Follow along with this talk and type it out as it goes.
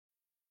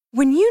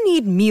When you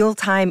need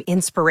mealtime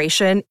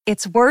inspiration,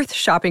 it's worth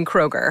shopping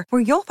Kroger,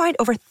 where you'll find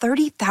over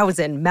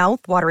 30,000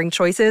 mouth-watering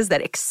choices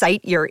that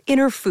excite your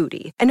inner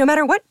foodie. And no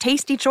matter what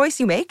tasty choice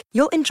you make,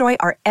 you'll enjoy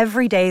our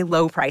everyday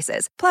low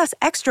prices, plus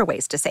extra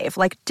ways to save,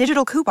 like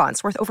digital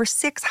coupons worth over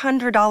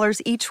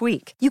 $600 each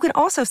week. You can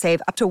also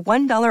save up to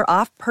 $1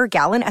 off per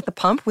gallon at the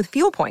pump with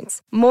fuel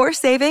points. More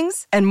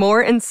savings and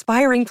more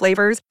inspiring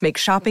flavors make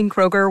shopping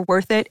Kroger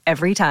worth it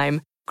every time.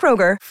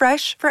 Kroger,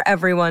 fresh for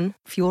everyone.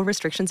 Fuel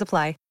restrictions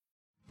apply.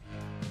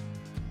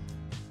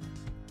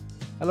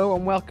 Hello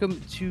and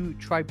welcome to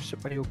Tribe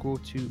Sup Radio Go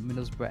to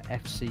Middlesbrough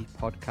FC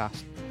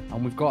podcast.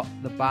 And we've got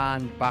the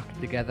band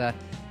back together.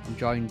 I'm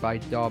joined by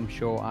Dom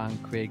Shaw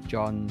and Craig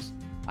Johns.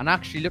 And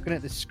actually looking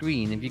at the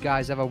screen, if you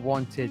guys ever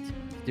wanted to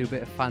do a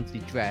bit of fancy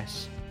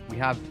dress, we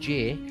have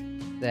Jake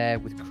there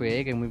with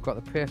Craig, and we've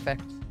got the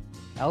perfect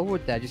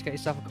Elwood there. Just get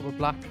yourself a couple of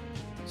black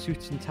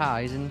suits and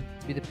ties and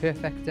be the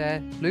perfect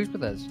Blues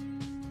Brothers.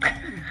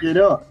 You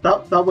know,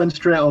 that went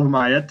straight over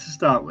my head to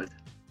start with.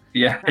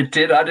 Yeah, it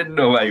did. I didn't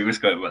know where he was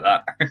going with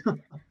that. That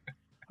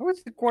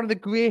was one of the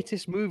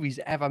greatest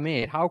movies ever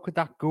made. How could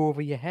that go over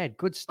your head?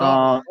 Good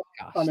start.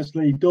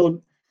 Honestly,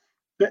 don't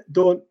get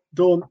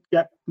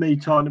me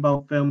talking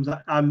about films.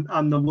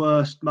 I'm the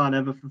worst man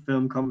ever for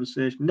film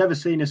conversation. Never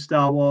seen a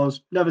Star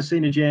Wars. Never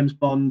seen a James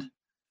Bond.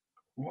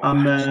 What?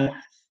 I'm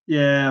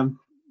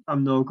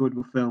no good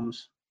with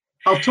films.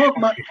 I'll talk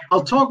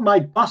my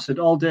bastard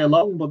all day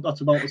long, but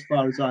that's about as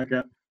far as I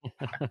get.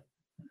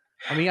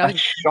 I mean, that's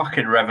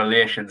shocking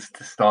revelations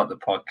to start the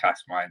podcast,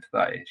 mind.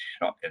 That is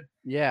shocking.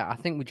 Yeah, I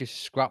think we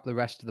just scrap the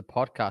rest of the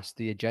podcast,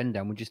 the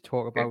agenda, and we just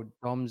talk about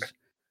Dom's.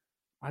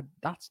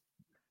 That's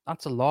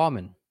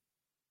alarming.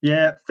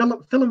 Yeah,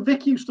 Phil and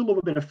Vic used to love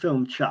a bit of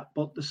film chat,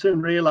 but they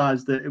soon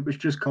realised that it was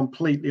just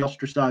completely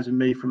ostracising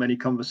me from any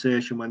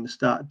conversation when they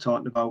started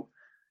talking about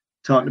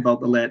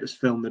the latest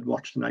film they'd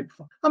watched the night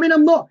before. I mean,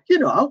 I'm not,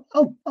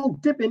 I'll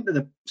dip into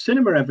the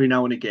cinema every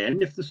now and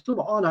again if there's stuff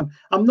on.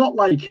 I'm not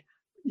like.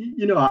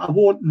 I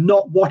won't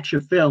not watch a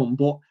film,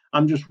 but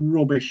I'm just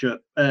rubbish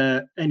at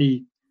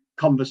any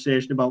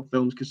conversation about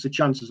films because the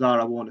chances are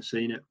I won't have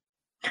seen it.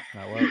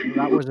 Well,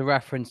 that was a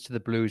reference to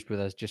the Blues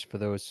Brothers, just for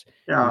those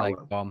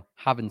who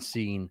haven't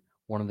seen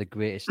one of the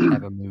greatest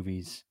ever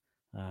movies.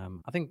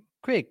 I think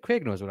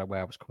Craig knows where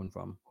I was coming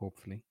from,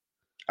 hopefully.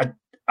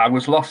 I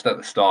was lost at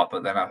the start,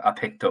 but then I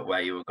picked up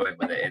where you were going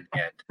with it in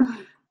the end.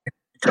 It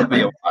took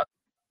me a while.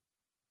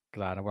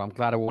 I'm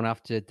glad I won't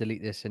have to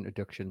delete this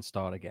introduction and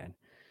start again.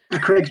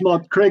 Craig's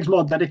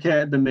more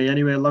dedicated than me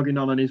anyway, logging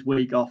on his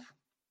week off,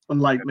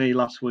 unlike me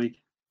last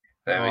week.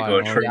 There we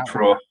go, true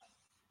pro.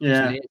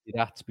 Yeah.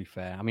 That, to be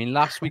fair. I mean,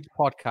 last week's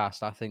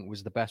podcast, I think,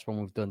 was the best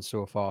one we've done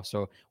so far.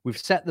 So we've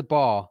set the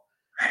bar.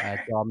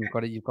 Dom,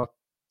 you've got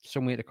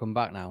somewhere to come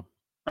back now.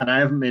 And I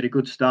haven't made a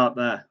good start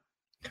there.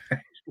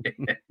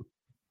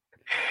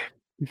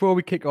 Before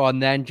we kick on,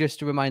 then,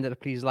 just a reminder to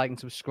please like and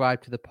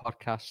subscribe to the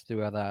podcast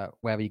through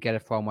wherever you get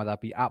it from, whether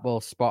that be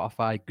Apple,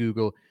 Spotify,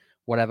 Google,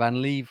 whatever,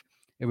 and leave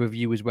a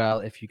review as well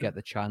if you get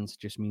the chance. It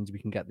just means we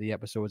can get the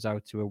episodes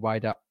out to a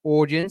wider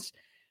audience.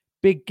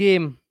 Big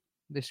game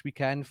this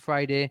weekend,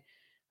 Friday,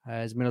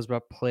 as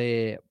Middlesbrough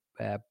play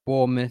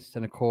Bournemouth,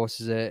 and of course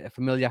there's a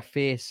familiar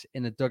face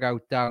in the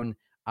dugout down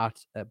at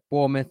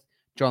Bournemouth,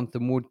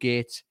 Jonathan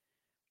Woodgate.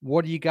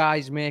 What do you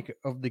guys make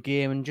of the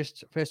game? And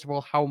just first of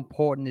all, how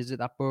important is it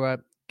that Borough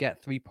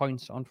get 3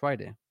 points on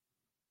Friday?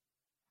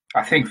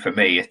 I think for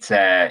me,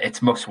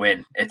 it's must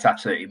win. It's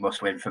absolutely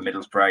must win for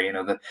Middlesbrough. You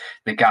know,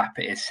 the gap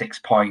is 6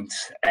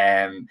 points.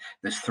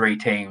 There's 3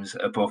 teams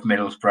above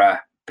Middlesbrough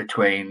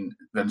between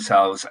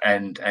themselves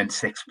and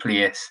sixth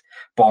place,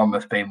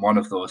 Bournemouth being one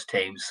of those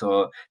teams.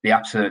 So they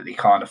absolutely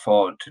can't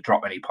afford to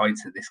drop any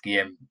points at this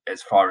game,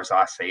 as far as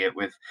I see it.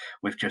 With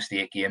just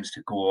 8 games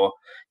to go,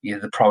 they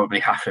probably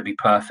have to be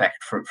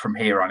perfect from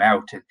here on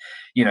out. And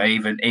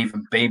even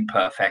being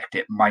perfect,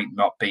 it might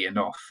not be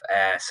enough,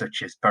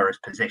 such as Borough's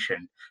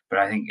position. But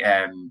I think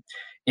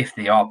if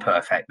they are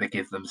perfect, they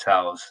give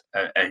themselves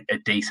a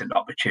decent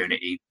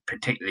opportunity,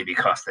 particularly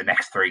because the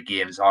next 3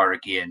 games are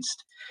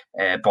against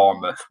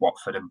Bournemouth,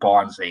 Watford and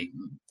Barnsley.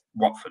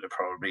 Watford are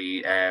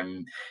probably,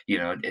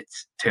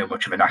 it's too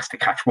much of an ask to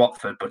catch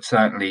Watford, but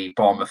certainly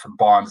Bournemouth and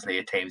Barnsley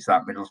are teams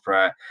that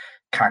Middlesbrough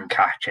can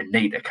catch and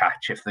need to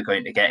catch if they're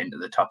going to get into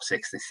the top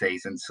 6 this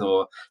season.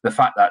 So the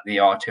fact that they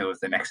are 2 of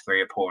the next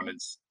 3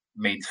 opponents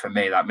means for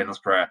me that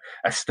Middlesbrough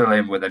are still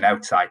in with an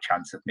outside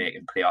chance of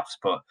making playoffs.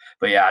 But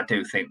yeah, I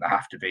do think they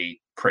have to be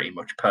pretty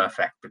much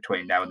perfect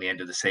between now and the end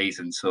of the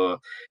season.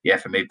 So yeah,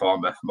 for me,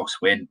 Bournemouth must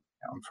win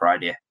on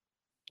Friday.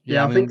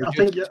 Yeah, I think you're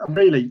going to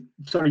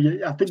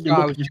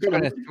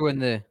throw in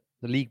the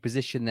league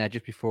position there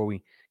just before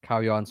we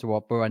carry on. So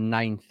what, Borough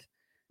 9th,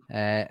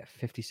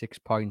 56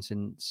 points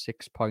and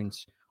 6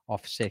 points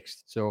off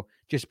 6th. So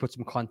just put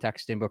some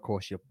context in, but of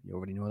course you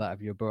already know that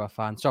if you're a Borough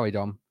fan. Sorry,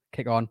 Dom,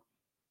 kick on.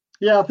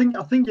 Yeah, I think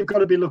you've got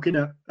to be looking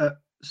at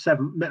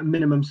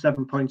minimum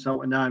 7 points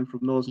out of 9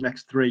 from those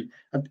next 3.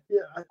 I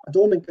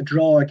don't think a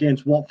draw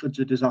against Watford's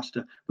a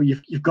disaster, but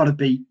you've got to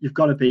beat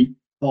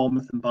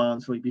Bournemouth and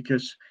Barnsley,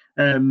 because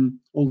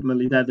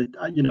Ultimately,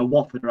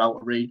 Watford are out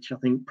of reach. I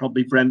think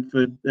probably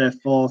Brentford, they're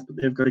fourth, but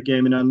they've got a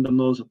game in hand on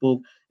those above.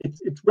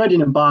 It's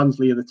Reading and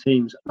Barnsley are the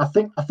teams. I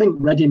think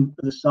Reading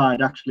are the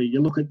side. Actually,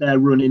 you look at their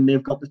running;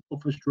 they've got the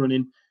toughest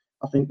running.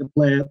 I think they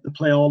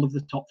play all of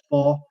the top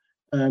four.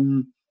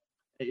 And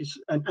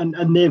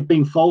they've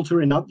been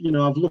faltering.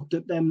 I've looked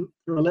at them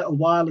for a little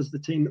while as the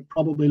team that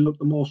probably looked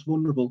the most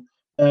vulnerable.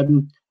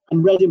 And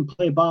Reading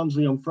play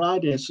Barnsley on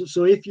Friday.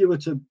 So if you were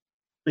to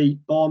beat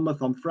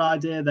Bournemouth on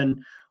Friday,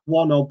 then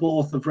one or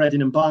both of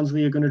Reading and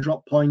Barnsley are going to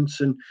drop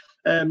points. And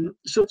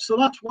so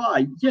that's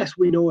why, yes,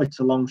 we know it's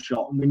a long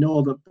shot and we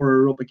know that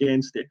we're up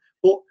against it.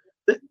 But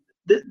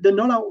they're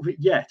not out of it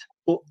yet.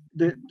 But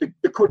they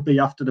could be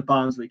after the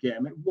Barnsley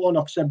game.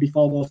 Warnock said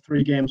before those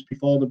 3 games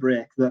before the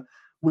break that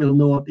we'll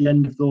know at the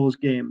end of those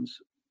games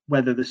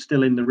whether they're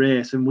still in the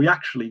race. And we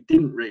actually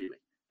didn't really.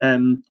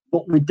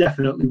 But we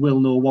definitely will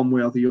know one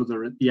way or the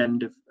other at the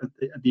end of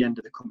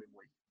the coming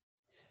week.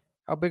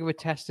 How big of a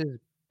test is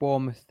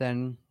Bournemouth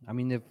then? I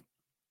mean,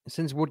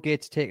 since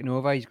Woodgate's taken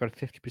over, he's got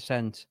a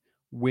 50%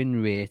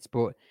 win rate,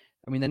 but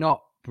I mean, they're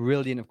not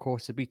brilliant, of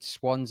course. They beat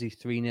Swansea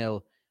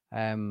 3-0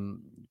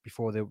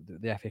 before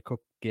the FA Cup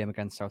game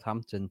against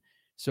Southampton.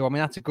 So, I mean,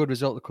 that's a good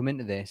result to come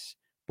into this,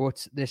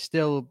 but they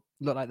still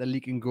look like they're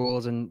leaking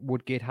goals and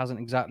Woodgate hasn't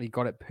exactly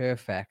got it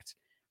perfect.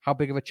 How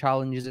big of a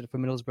challenge is it for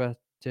Middlesbrough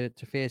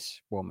to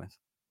face Bournemouth?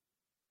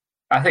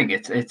 I think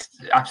it's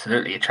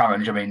absolutely a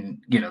challenge. I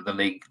mean, the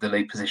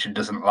league position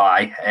doesn't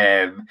lie.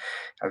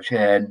 I've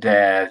shared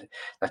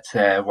that's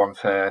one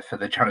for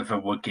the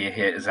Jonathan Woodgate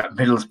haters at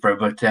Middlesbrough,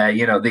 but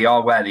they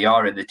are where they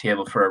are in the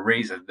table for a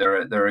reason.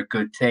 They're a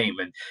good team,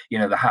 and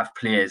they have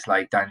players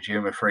like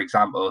Danjuma, for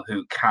example,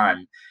 who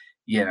can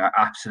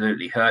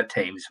absolutely hurt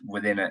teams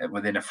within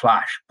a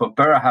flash. But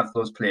Borough have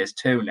those players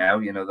too now,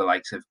 the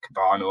likes of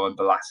Cavano and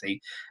Balassi.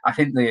 I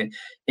think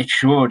it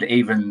showed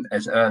even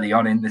as early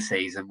on in the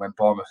season when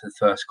Bournemouth had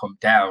first come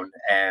down,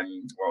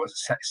 what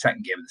was the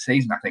second game of the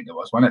season, I think it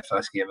was, wasn't it?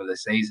 First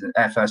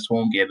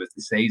home game of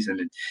the season.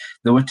 And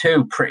there were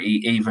 2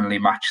 pretty evenly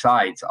matched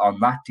sides on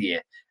that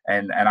day.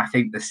 And I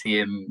think the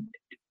same,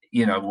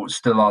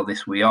 still all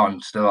these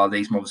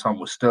months on,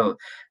 we're still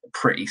a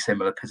pretty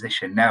similar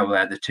position now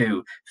where the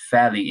 2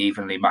 fairly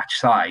evenly matched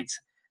sides.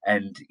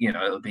 And,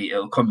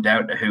 it'll come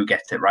down to who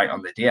gets it right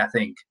on the day, I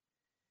think.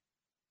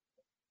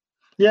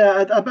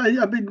 Yeah,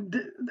 I mean,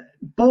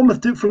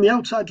 Bournemouth do, from the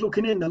outside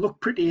looking in, they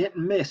look pretty hit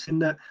and miss in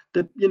that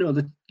you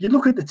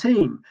look at the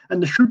team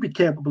and they should be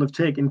capable of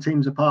taking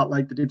teams apart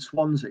like they did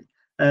Swansea.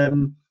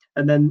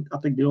 And then I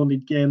think the only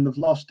game they've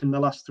lost in the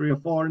last 3 or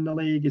 4 in the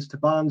league is to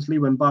Barnsley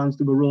when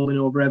Barnsley were rolling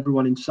over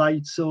everyone in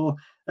sight. So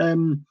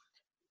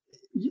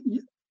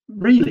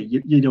really,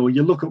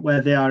 you look at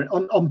where they are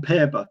on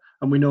paper,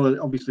 and we know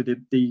obviously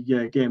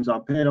the games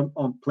aren't played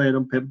on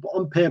paper, but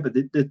on paper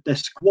their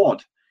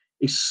squad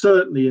is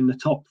certainly in the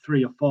top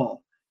 3 or 4.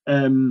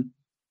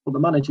 But the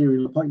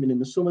managerial appointment in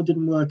the summer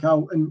didn't work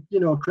out, and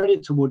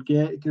credit to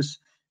Woodgate because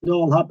it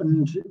all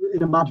happened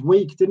in a mad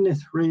week, didn't it,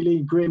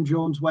 really? Graham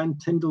Jones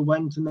went, Tyndall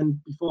went, and then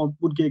before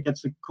Woodgate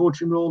gets the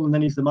coaching role and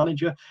then he's the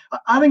manager.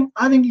 I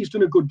think he's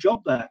done a good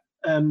job there,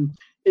 in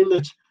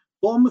that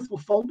Bournemouth were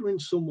faltering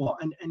somewhat,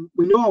 and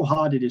we know how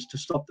hard it is to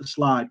stop the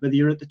slide, whether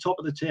you're at the top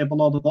of the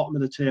table or the bottom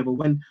of the table.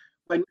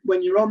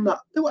 When you're on that,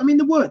 I mean,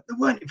 they weren't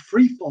in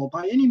free fall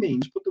by any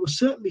means, but they were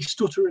certainly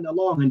stuttering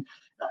along, and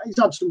he's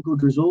had some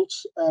good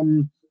results.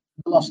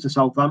 They lost to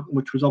Southampton,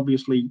 which was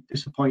obviously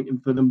disappointing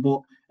for them,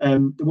 but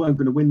they weren't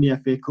going to win the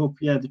FA Cup.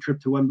 Yeah, the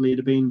trip to Wembley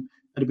had been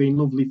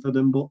lovely for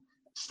them, but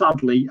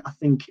sadly, I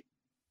think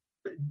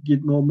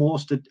you'd know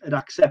most would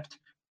accept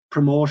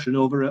promotion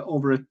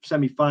over a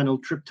semi-final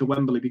trip to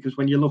Wembley, because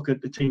when you look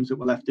at the teams that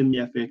were left in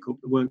the FA Cup,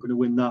 they weren't going to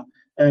win that.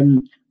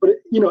 But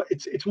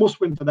it's must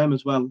win for them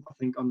as well, I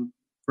think, on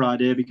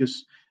Friday,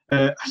 because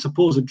I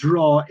suppose a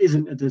draw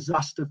isn't a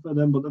disaster for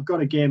them, but they've got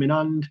a game in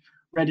hand.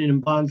 Reading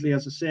and Barnsley,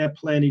 as I say, are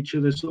playing each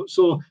other,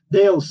 so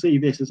they'll see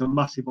this as a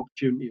massive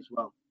opportunity as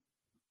well.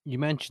 You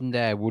mentioned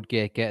there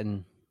Woodgate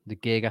getting the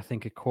gig. I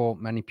think it caught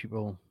many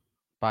people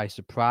by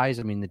surprise.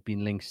 I mean, there'd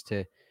been links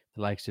to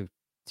the likes of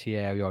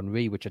Thierry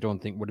Henry, which I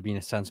don't think would have been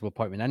a sensible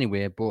appointment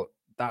anyway, but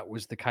that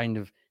was the kind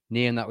of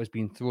name that was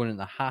being thrown in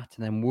the hat,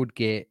 and then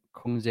Woodgate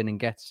comes in and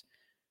gets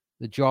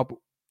the job.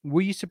 Were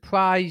you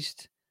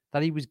surprised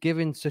that he was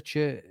given such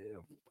a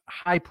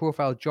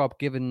high-profile job,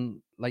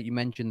 given, like you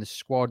mentioned, the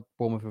squad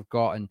Bournemouth have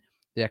got and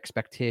the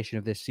expectation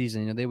of this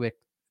season? They were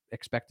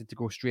expected to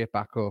go straight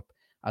back up.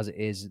 As it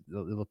is,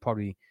 they'll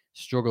probably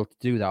struggle to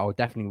do that, or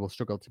definitely will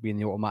struggle to be in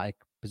the automatic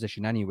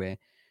position anyway.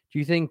 Do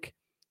you think,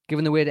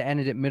 given the way it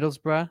ended at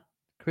Middlesbrough,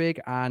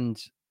 Craig,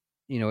 and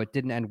it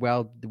didn't end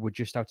well, they were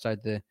just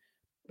outside the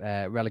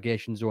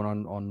relegation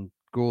zone on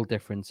goal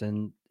difference,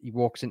 and he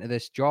walks into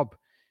this job,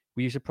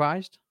 were you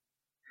surprised?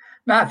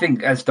 No, I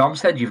think, as Dom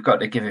said, you've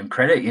got to give him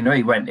credit.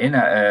 He went in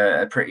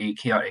at a pretty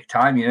chaotic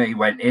time. He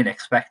went in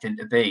expecting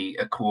to be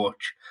a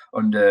coach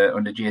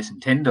under Jason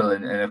Tyndall.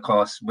 And of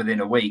course, within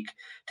a week,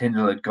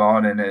 Tyndall had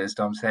gone. And as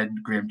Dom said,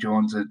 Graham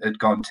Jones had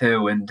gone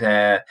too. And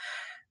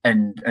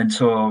And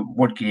so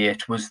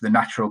Woodgate was the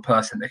natural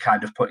person to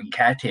kind of put in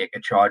caretaker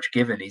charge,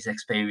 given his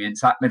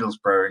experience at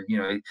Middlesbrough.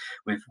 And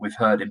we've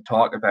heard him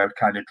talk about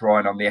kind of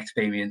drawing on the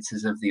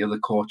experiences of the other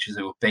coaches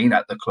who have been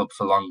at the club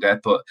for longer.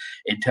 But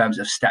in terms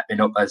of stepping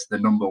up as the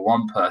number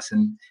one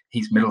person,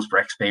 his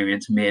Middlesbrough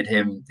experience made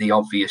him the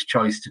obvious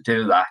choice to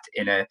do that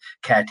in a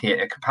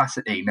caretaker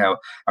capacity. Now,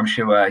 I'm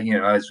sure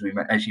as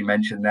you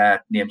mentioned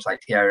there, names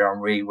like Thierry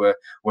Henry were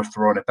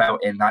thrown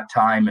about in that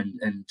time,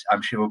 and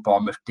I'm sure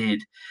Bournemouth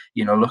did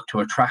look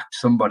to attract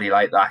somebody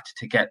like that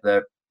to get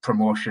the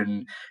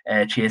promotion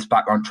chase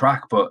back on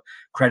track. But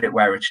credit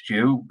where it's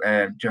due,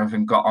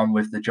 Jonathan got on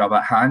with the job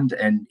at hand,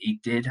 and he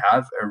did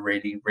have a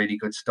really, really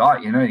good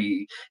start.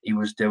 He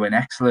was doing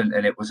excellent,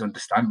 and it was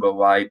understandable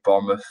why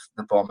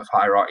the Bournemouth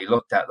hierarchy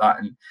looked at that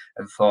and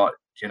thought,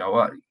 you know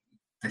what,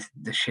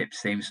 the ship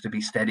seems to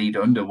be steadied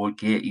under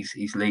Woodgate.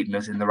 He's leading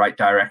us in the right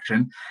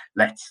direction.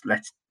 Let's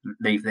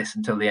leave this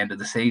until the end of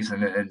the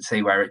season and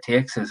see where it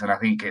takes us. And I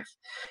think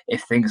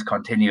if things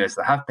continue as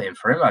they have been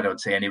for him, I don't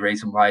see any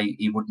reason why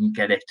he wouldn't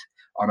get it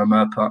on a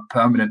more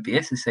permanent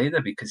basis either,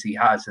 because he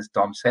has, as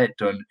Dom said,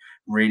 done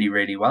really,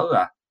 really well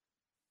there.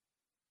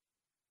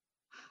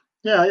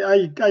 Yeah,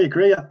 I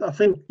agree. I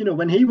think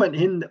when he went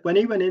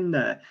in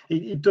there,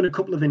 he'd done a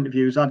couple of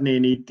interviews, hadn't he?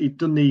 And he'd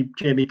done the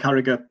Jamie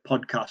Carragher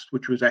podcast,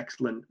 which was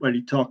excellent, where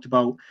he talked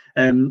about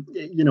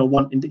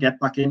wanting to get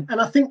back in.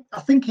 And I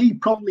think he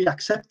probably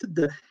accepted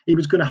that he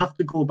was going to have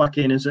to go back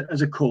in as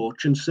a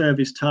coach and serve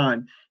his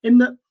time.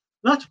 In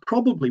that's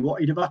probably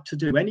what he'd have had to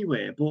do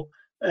anyway. But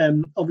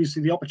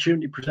obviously the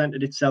opportunity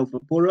presented itself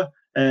at Borough.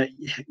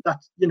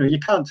 You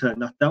can't turn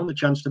that down. The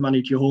chance to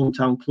manage your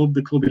hometown club,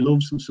 the club he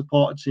loves and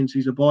supported since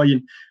he's a boy,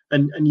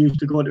 and used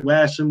to go to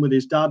Ayrsham with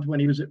his dad when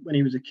he was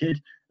a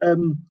kid.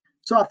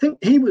 So I think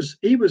he was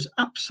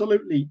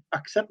absolutely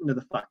accepting of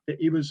the fact that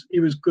he was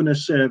going to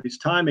serve his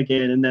time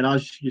again. And then,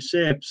 as you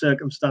say,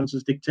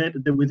 circumstances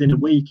dictated that within a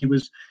week he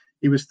was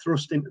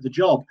thrust into the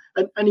job,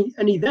 and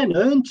he then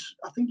earned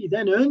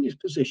his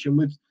position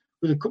with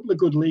a couple of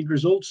good league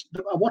results.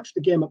 I watched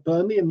the game at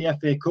Burnley in the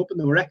FA Cup, and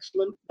they were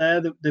excellent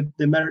there.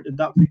 They merited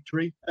that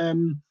victory.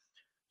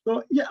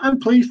 So yeah, I'm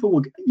pleased for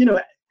Wood. You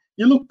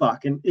look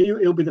back, and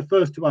he'll be the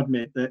first to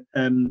admit that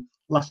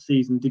last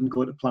season didn't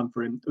go to plan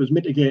for him. There was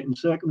mitigating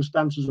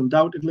circumstances,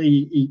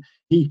 undoubtedly.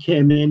 He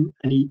came in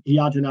and he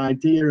had an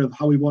idea of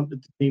how he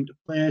wanted the team to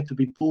play, to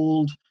be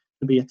bold,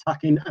 to be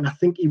attacking, and I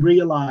think he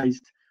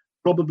realised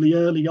probably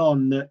early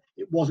on that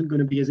it wasn't going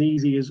to be as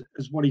easy as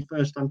what he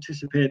first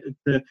anticipated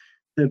to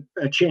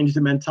change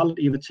the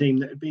mentality of a team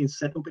that had been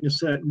set up in a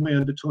certain way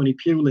under Tony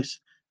Pulis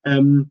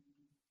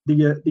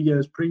the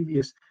years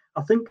previous.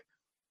 I think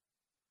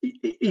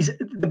he's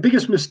the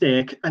biggest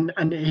mistake, and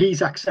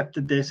he's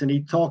accepted this, and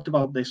he talked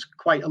about this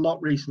quite a lot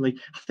recently.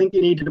 I think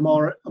he needed a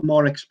more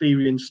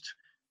experienced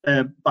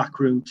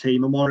backroom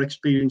team, a more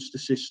experienced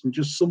assistant,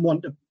 just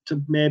someone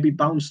to maybe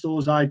bounce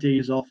those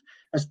ideas off,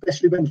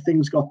 especially when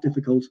things got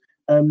difficult.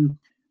 And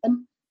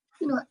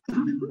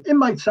it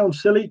might sound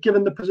silly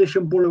given the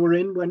position Borough were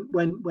in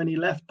when he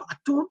left, but at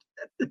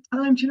the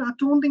times, I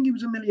don't think he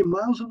was a million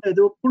miles away.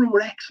 Borough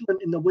were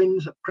excellent in the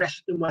wins at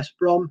Preston, West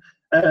Brom.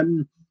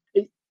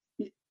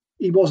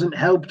 He wasn't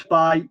helped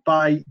by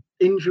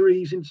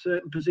injuries in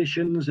certain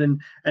positions,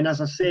 and as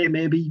I say,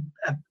 maybe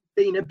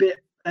being a bit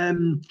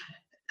in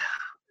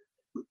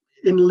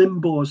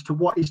limbo as to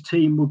what his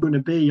team were going to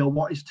be or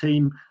what his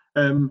team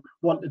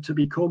wanted to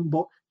become.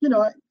 But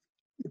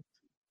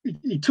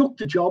he took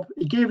the job.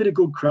 He gave it a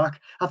good crack.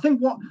 I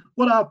think what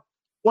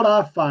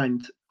I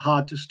find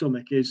hard to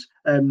stomach is,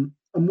 and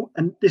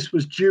this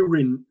was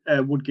during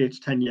Woodgate's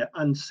tenure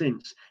and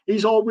since,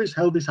 he's always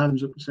held his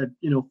hands up and said,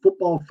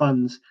 football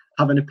fans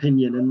have an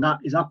opinion, and that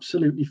is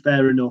absolutely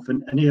fair enough.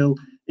 And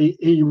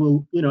he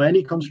will,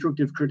 any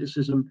constructive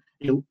criticism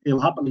he'll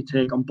happily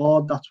take on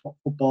board. That's what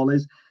football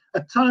is.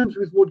 At times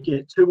with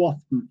Woodgate, too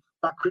often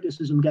that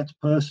criticism gets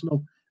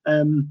personal,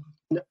 and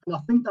I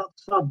think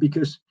that's sad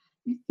because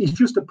he's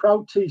just a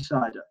proud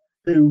Teessider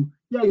who,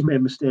 he's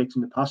made mistakes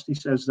in the past, he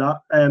says that,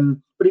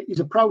 but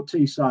he's a proud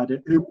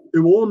Teessider who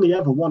only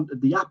ever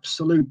wanted the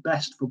absolute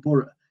best for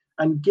Borough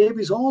and gave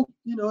his all.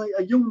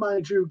 A young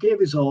manager who gave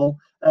his all.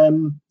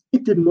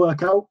 It didn't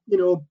work out.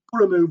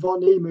 Borough move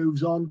on, he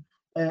moves on.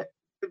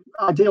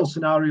 Ideal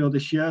scenario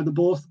this year, they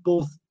both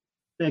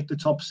make the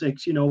top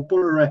six.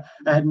 Borough are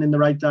heading in the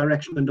right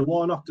direction under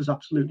Warnock. There's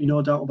absolutely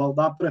no doubt about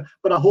that.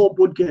 But I hope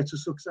Woodgate's a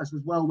success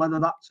as well, whether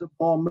that's at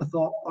Bournemouth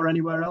or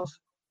anywhere else.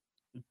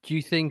 Do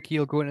you think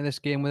he'll go into this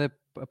game with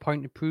a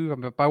point to prove? I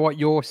mean, by what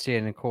you're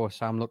saying, of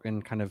course, I'm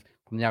looking kind of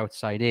from the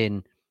outside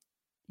in.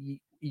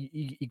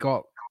 He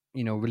got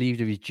relieved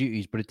of his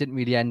duties, but it didn't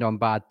really end on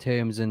bad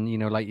terms. And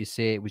like you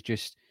say, it was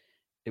just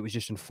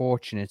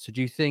unfortunate. So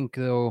do you think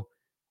though,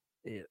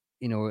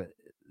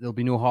 there'll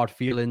be no hard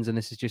feelings, and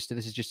this is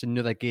just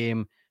another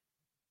game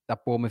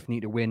that Bournemouth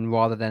need to win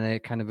rather than a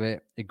kind of a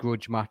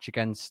grudge match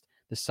against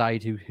the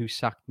side who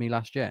sacked me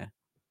last year?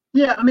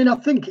 Yeah, I mean, I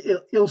think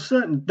he'll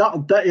say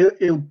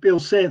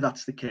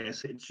that's the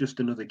case. It's just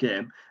another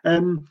game.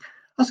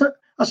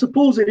 I I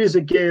suppose it is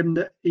a game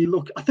that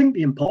I think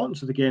the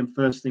importance of the game,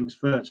 first things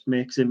first,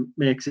 makes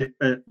it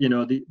a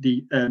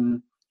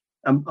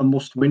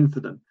must win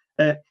for them.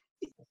 I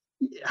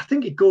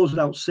think it goes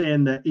without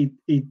saying that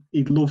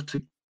he'd love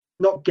to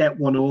not get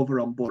one over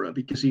on Borough,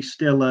 because he's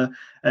still a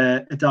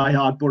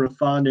diehard Borough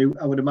fan who,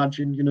 I would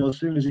imagine, as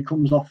soon as he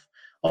comes off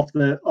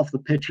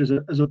the pitch as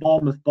a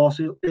Bournemouth boss,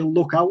 he'll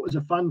look out as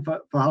a fan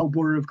for how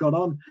Borough have got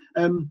on.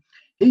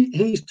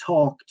 He's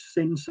talked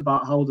since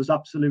about how there's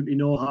absolutely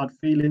no hard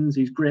feelings.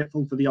 He's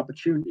grateful for the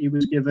opportunity he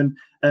was given.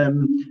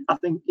 I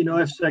think,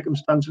 if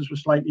circumstances were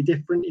slightly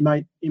different,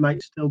 he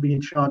might still be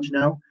in charge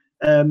now.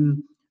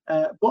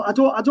 But I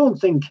don't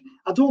think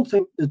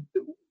that,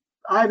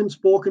 I haven't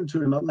spoken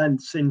to him at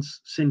length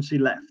since he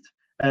left.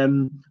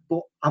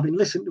 But having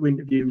listened to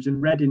interviews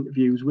and read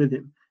interviews with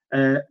him,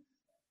 and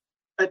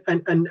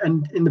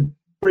in the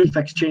brief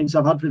exchange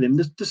I've had with him,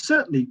 there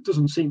certainly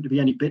doesn't seem to be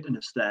any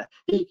bitterness there.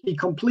 He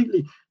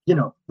completely,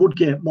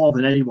 Woodgate more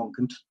than anyone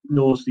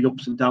knows the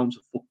ups and downs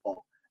of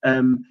football,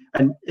 and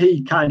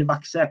he kind of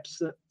accepts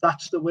that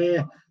that's the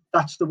way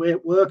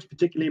it works,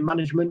 particularly in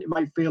management. It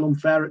might feel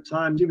unfair at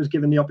times. He was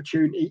given the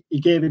opportunity. He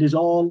gave it his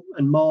all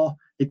and more.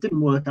 It didn't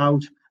work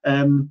out.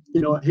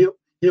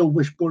 He'll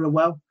wish Borough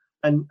well,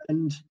 and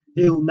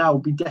he'll now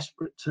be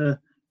desperate to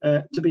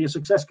be a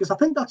success, because I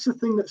think that's the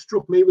thing that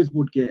struck me with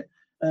Woodgate.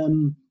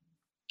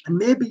 And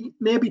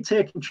maybe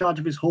taking charge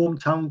of his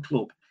hometown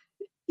club,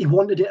 he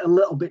wanted it a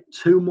little bit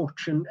too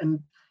much, and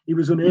he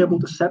was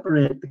unable to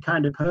separate the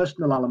kind of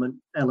personal element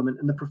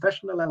and the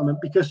professional element,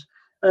 because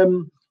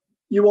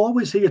you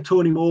always hear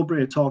Tony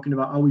Mowbray talking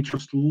about how he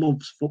just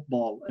loves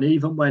football, and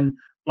even when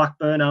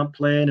Blackburn aren't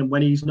playing and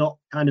when he's not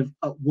kind of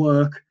at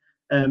work,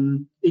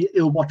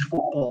 he'll watch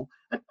football.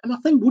 And I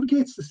think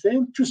Woodgate's the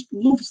same, just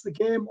loves the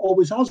game,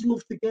 always has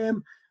loved the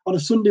game. On a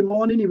Sunday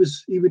morning,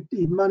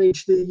 he'd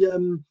manage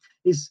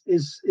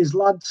his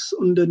lads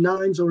under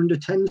 9s or under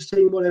 10s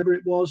team, whatever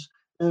it was.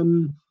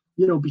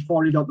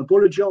 Before he got the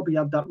Borough job, he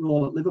had that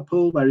role at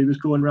Liverpool where he was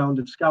going around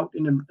and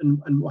scouting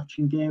and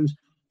watching games.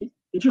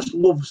 He just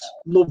loves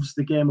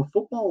the game of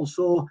football.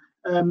 So,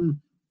 I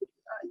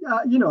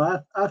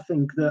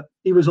think that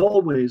he was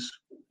always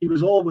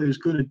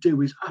going to do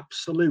his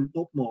absolute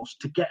utmost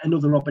to get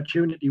another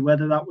opportunity,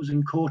 whether that was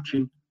in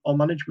coaching or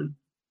management.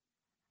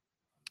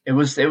 It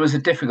was a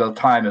difficult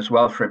time as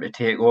well for him to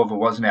take over,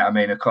 wasn't it? I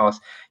mean, of course,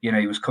 he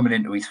was coming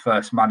into his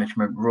first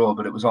management role,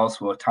 but it was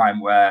also a time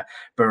where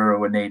Borough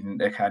were needing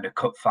to kind of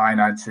cut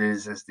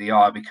finances as they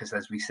are, because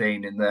as we've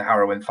seen in the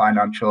harrowing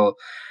financial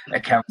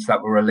accounts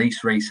that were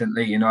released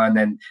recently, and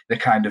then they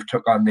kind of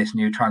took on this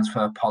new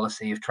transfer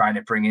policy of trying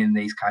to bring in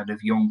these kind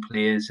of young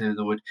players who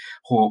they would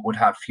hope would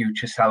have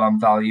future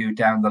sell-on value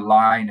down the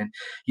line.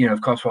 And,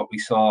 of course, what we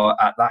saw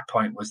at that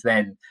point was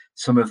then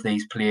some of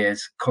these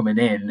players coming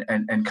in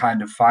and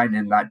kind of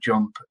finding that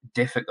jump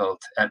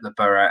difficult at the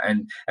Borough.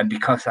 And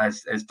because,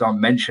 as Don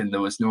mentioned,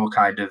 there was no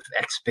kind of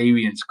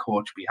experienced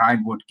coach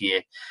behind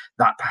Woodgate,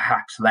 that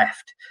perhaps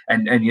left.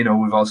 And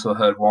we've also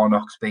heard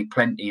Warnock speak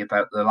plenty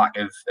about the lack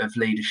of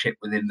leadership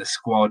within the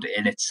squad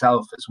in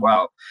itself as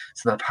well.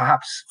 So that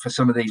perhaps for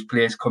some of these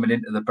players coming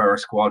into the Borough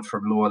squad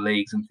from lower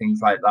leagues and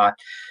things like that,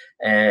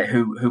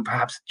 who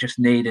perhaps just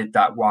needed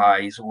that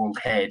wise old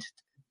head,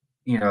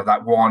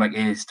 that Warnock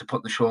is, to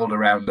put the shoulder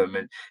around them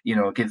and,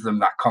 give them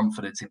that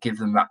confidence and give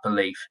them that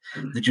belief.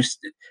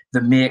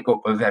 The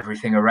makeup of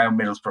everything around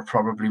Middlesbrough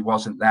probably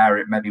wasn't there.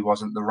 It maybe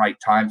wasn't the right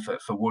time for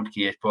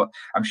Woodgate, but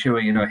I'm sure,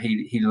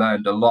 he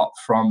learned a lot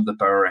from the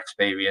Borough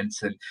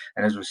experience. And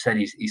as we said,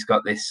 he's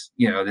got this,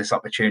 this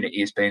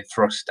opportunity is being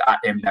thrust at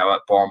him now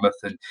at Bournemouth,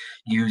 and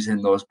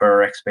using those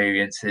Borough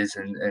experiences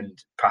and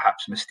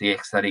perhaps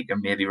mistakes that he can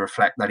maybe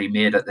reflect that he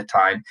made at the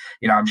time.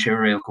 I'm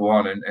sure he'll go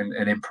on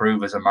and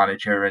improve as a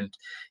manager and,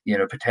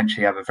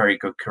 potentially have a very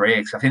good career.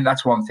 Because I think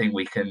that's one thing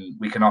we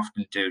can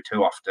often do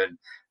too often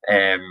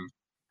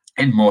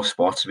in most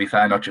sports, to be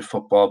fair, not just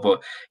football,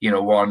 but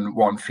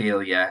one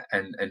failure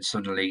and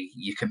suddenly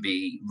you can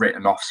be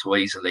written off so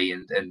easily,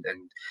 and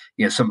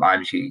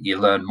sometimes you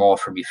learn more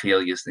from your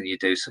failures than you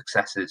do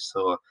successes.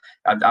 So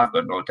I've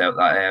got no doubt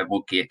that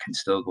Woodgate can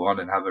still go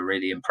on and have a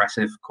really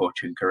impressive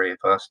coaching career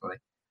personally.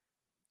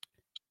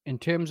 In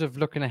terms of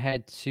looking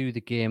ahead to the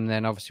game,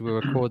 then obviously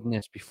we're recording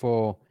this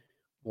before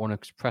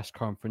Warnock's press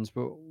conference,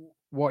 but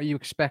what are you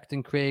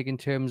expecting, Craig, in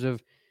terms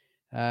of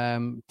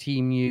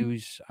team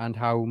news and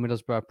how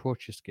Middlesbrough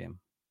approach this game?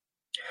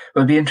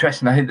 Well, it'll be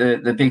interesting. I think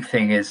the big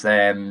thing is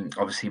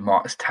obviously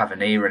Marcus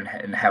Tavernier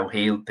and how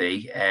he'll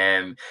be,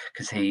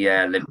 because he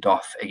limped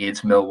off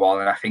against Millwall,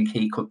 and I think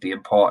he could be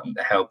important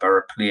to help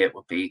Borough play. It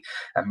would be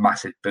a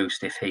massive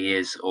boost if he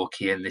is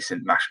okay, and this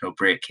international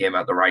break came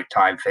at the right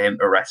time for him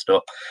to rest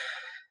up.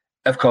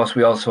 Of course,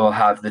 we also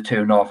have the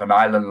two Northern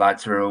Ireland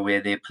lads who are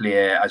away. They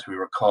play as we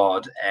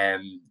record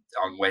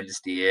on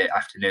Wednesday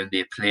afternoon.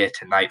 They play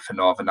tonight for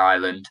Northern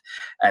Ireland,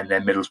 and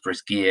then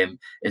Middlesbrough's game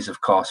is,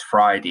 of course,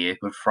 Friday,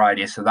 Good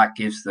Friday. So that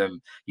gives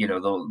them,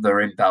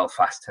 they're in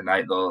Belfast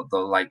tonight.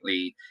 They'll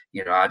likely,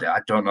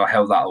 I don't know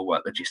how that'll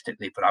work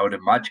logistically, but I would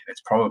imagine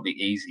it's probably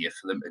easier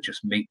for them to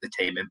just meet the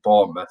team in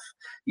Bournemouth,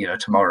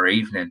 tomorrow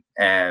evening.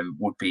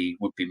 Would be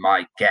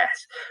my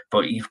guess.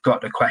 But you've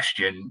got to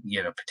question,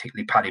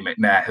 particularly Paddy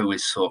McNair, who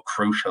is so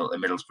crucial to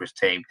Middlesbrough's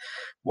team.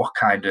 What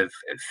kind of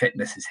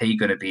fitness is he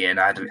going to be in?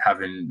 I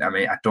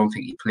don't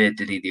think he played,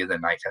 did he, the other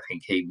night? I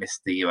think he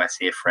missed the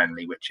USA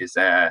friendly, which is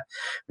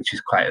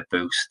quite a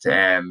boost.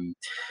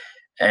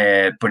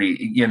 But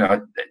he,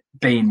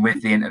 being with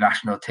the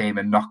international team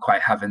and not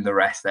quite having the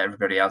rest that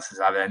everybody else is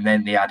having, and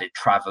then the added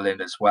travel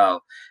in as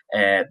well,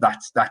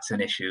 that's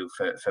an issue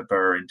for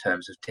Borough in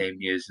terms of team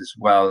news as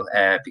well,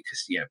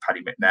 because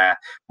Paddy McNair,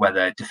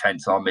 whether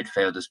defence or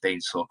midfield, has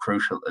been so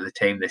crucial to the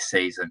team this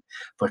season.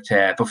 But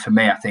for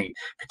me, I think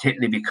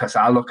particularly because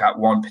I look at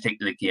one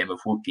particular game of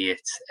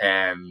Woodgate's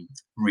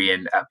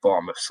reign at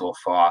Bournemouth so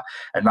far,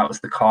 and that was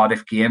the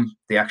Cardiff game.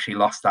 They actually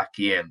lost that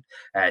game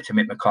to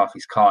Mick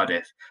McCarthy's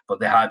Cardiff, but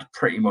they had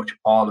pretty much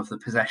all of the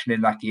possession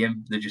in that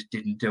game. They just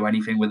didn't do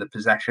anything with the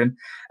possession,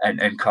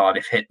 and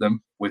Cardiff hit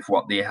them with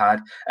what they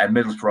had. And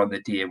Middlesbrough on the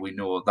day, we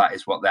know that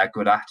is what they're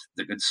good at.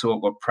 They can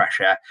soak up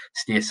pressure,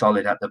 stay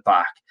solid at the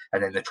back,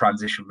 and then they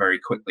transition very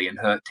quickly and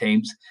hurt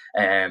teams.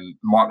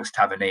 Marcus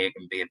Tavernier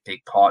can be a big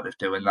part of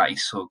doing that.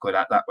 He's so good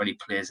at that when he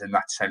plays in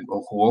that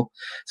central hole.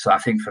 So I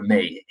think for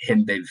me,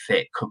 him being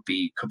fit could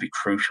be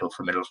crucial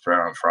for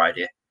Middlesbrough on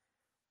Friday.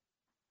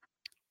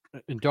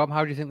 And Dom,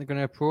 how do you think they're going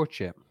to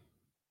approach it?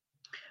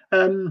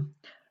 I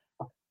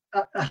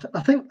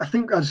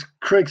think as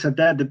Craig said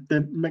there, the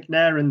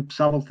McNair and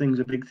Saville thing's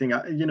a big thing.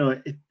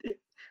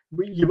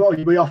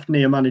 We often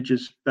hear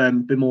managers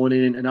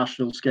bemoaning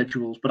international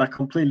schedules, but I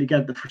completely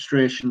get the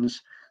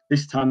frustrations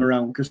this time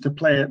around, because to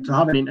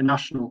have an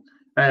international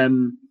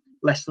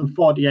less than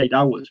 48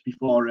 hours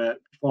before a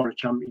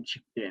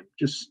championship game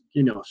just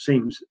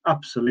seems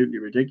absolutely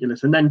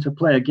ridiculous, and then to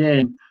play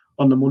again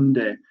on the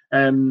Monday.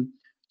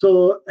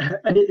 So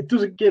it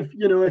doesn't give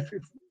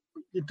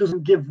it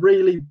doesn't give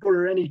really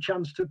Borough any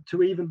chance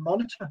to even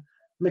monitor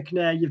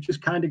McNair. You've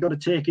just kind of got to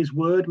take his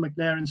word,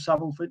 McNair and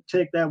Saville,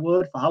 take their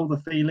word for how they're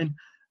feeling.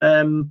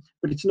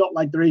 But it's not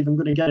like they're even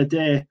going to get a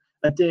day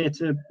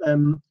to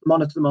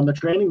monitor them on the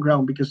training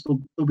ground, because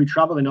they'll be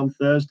travelling on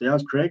Thursday.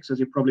 As Craig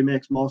says, it probably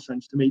makes more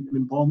sense to meet them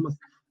in Bournemouth.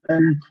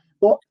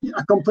 But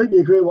I completely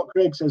agree with what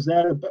Craig says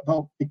there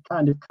about the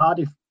kind of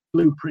Cardiff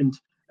blueprint.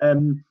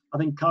 I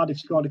think Cardiff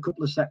scored a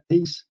couple of set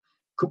piece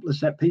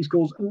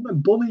goals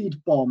and bullied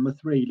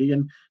Bournemouth really,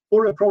 and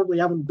Borough probably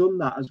haven't done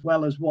that as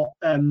well as what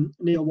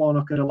Neil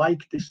Warnock would have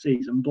liked this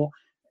season. But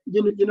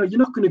you're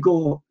not going to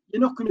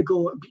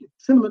go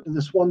similar to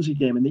the Swansea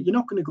game, in that you're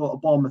not going to go to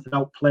Bournemouth and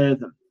outplay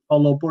them.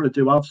 Although Borough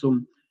do have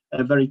some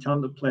very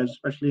talented players,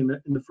 especially in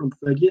the front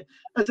third.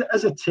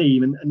 As a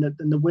team and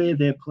the way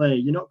they play,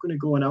 you're not going to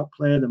go and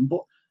outplay them.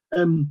 But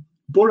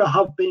Borough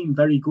have been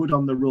very good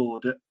on the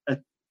road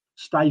at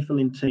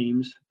stifling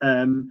teams,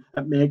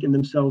 at making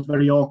themselves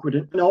very awkward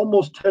and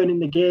almost turning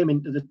the game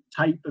into the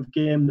type of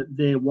game that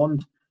they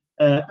want.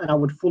 And I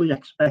would fully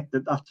expect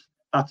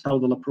that's how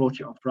they'll approach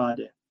it on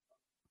Friday.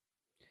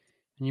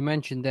 And you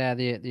mentioned there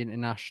the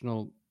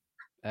international,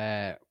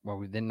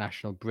 with the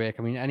international break.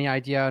 I mean, any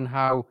idea on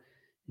how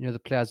the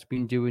players have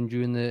been doing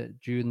during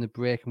the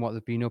break and what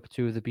they've been up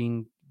to? Have they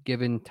been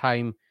given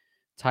time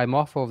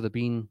off, or have they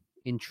been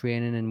in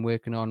training and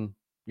working on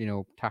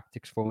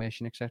tactics,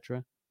 formation,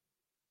 etc.?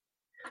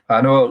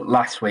 I know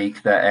last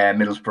week that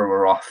Middlesbrough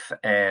were off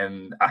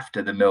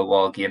after the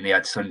Millwall game. They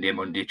had Sunday,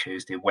 Monday,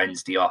 Tuesday,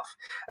 Wednesday off,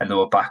 and they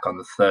were back on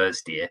the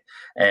Thursday.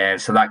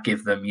 So that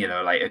gave them,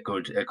 like a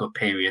good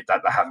period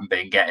that they haven't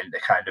been getting to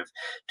kind of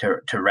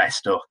to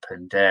rest up.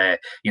 And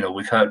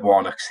we've heard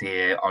Warnock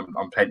say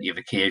on plenty of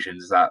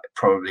occasions that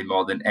probably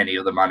more than any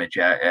other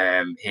manager,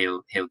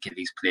 he'll give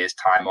his players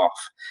time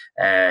off.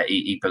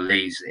 He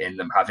believes in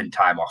them having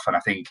time off, and I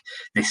think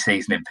this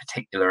season in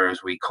particular,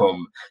 as we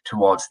come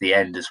towards the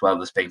end as well,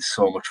 there's been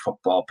so much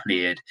football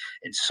played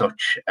in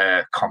such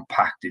a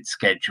compacted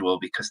schedule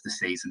because the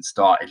season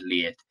started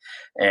late.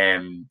 I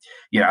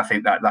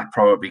think that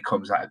probably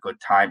comes at a good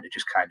time to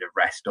just kind of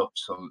rest up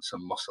some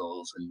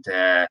muscles, and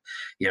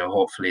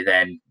hopefully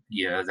then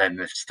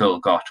they've still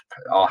got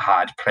or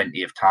had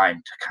plenty of time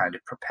to kind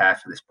of prepare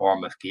for this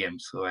Bournemouth game.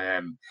 So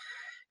I'm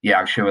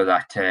sure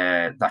that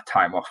that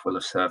time off will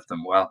have served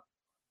them well.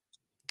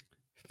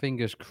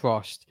 Fingers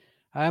crossed.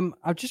 I'm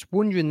just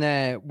wondering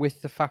there,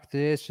 with the fact that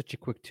it is such a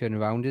quick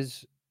turnaround,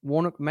 has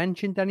Warnock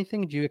mentioned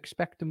anything? Do you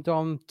expect them,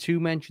 Dom, to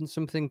mention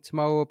something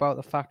tomorrow about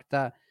the fact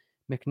that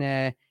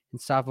McNair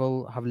and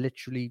Saville have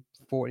literally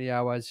 40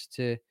 hours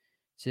to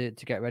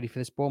get ready for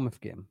this Bournemouth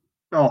game?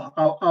 Oh,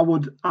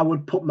 I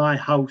would put my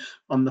house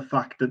on the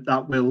fact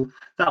that will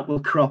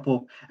crop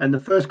up, and the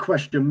first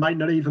question might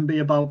not even be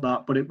about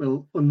that, but it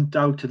will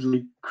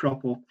undoubtedly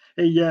crop up.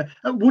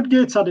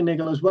 Woodgate's had a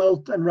niggle as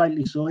well, and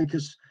rightly so,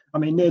 because I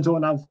mean,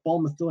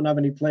 Bournemouth don't have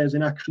any players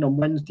in action on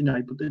Wednesday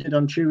night, but they did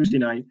on Tuesday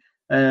night.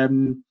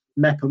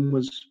 Mepham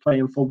was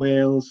playing for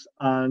Wales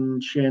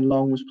and Shane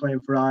Long was playing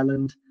for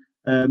Ireland,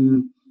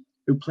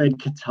 who played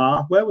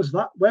Qatar. Where was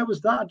that?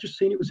 I've just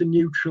seen it was a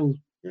neutral.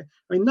 Yeah.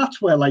 I mean,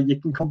 that's where like you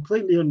can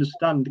completely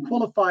understand. The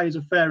qualifiers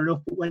are fair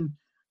enough, but when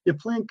you're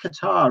playing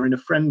Qatar in a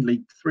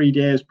friendly 3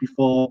 days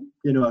before,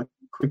 a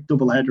quick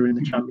double header in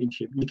the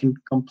championship, you can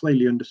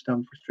completely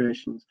understand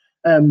frustrations.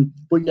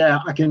 But yeah,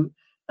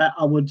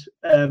 I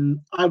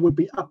would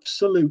be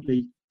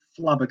absolutely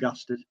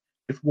flabbergasted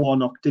if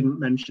Warnock didn't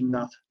mention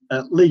that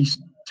at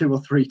least 2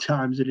 or 3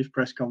 times at his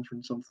press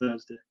conference on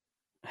Thursday.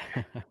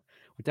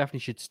 We definitely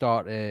should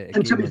start.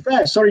 And to be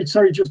fair, sorry,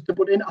 just to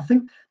put in, I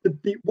think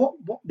the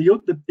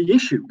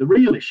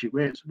real issue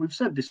is, we've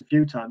said this a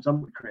few times,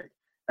 haven't we, Craig?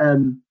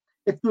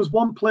 If there's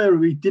one player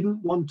we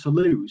didn't want to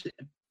lose,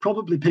 it'd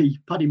probably be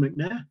Paddy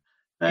McNair.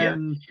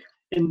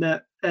 In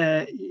that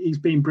he's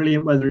been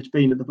brilliant, whether it's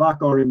been at the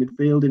back or in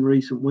midfield in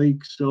recent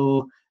weeks.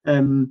 So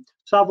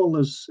Saville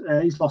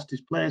he's lost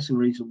his place in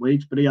recent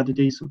weeks, but he had a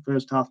decent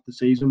first half of the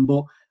season.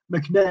 But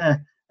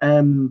McNair,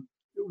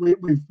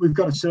 we've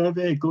got a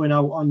survey going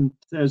out on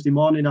Thursday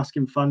morning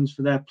asking fans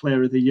for their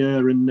player of the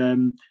year,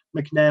 and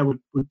McNair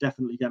would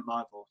definitely get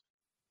my vote.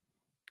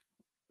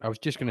 I was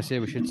just going to say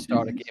we should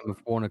start a game of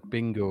Warnock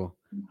Bingo.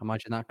 I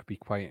imagine that could be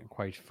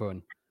quite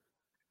fun.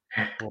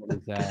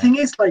 The thing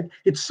is, like,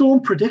 it's so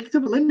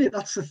unpredictable, isn't it?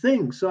 That's the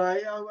thing. So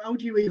how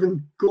do you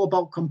even go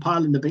about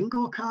compiling the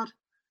bingo card?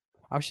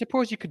 I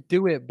suppose you could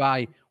do it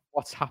by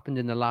what's happened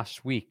in the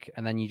last week,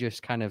 and then you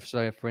just kind of,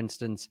 so for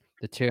instance,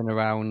 the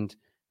turnaround,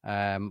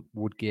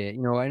 Woodgate,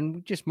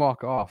 and just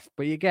mark it off.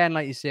 But again,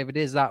 like you say, if it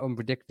is that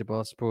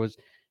unpredictable, I suppose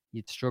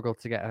you'd struggle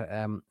to get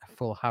a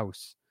full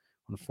house,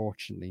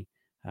 unfortunately.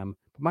 But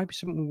might be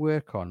something to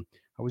work on.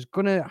 I was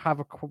going to have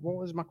what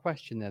was my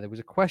question there? There was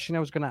a question I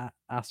was going to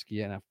ask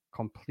you, and I've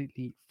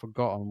completely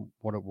forgotten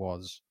what it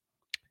was.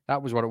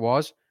 That was what it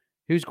was.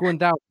 Who's going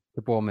down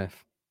to Bournemouth?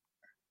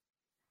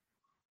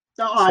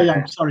 Oh, I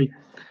am, sorry.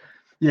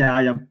 Yeah,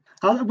 I am.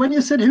 When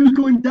you said who's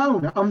going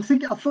down, I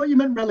thought you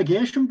meant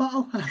relegation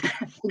battle.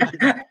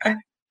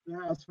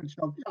 Yeah, switched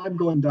off. I'm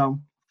going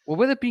down. Well,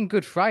 with it being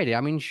Good Friday,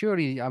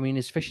 surely,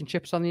 is fish and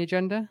chips on the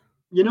agenda?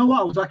 You know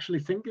what? I was actually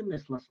thinking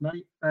this last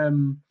night.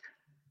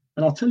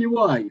 And I'll tell you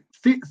why.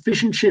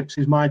 Fish and chips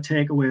is my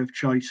takeaway of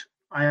choice.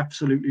 I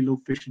absolutely love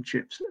fish and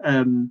chips.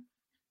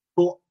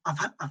 But I've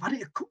had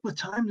it a couple of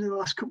times in the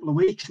last couple of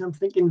weeks, and I'm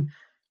thinking,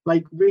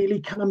 like,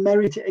 really, can I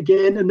merit it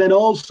again? And then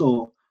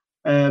also,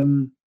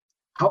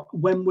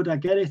 when would I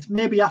get it?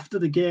 Maybe after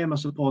the game, I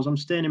suppose. I'm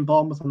staying in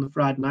Bournemouth on the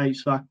Friday night,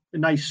 so a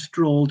nice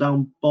stroll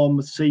down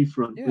Bournemouth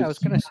seafront. Yeah, I was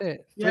going to say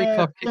 3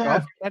 o'clock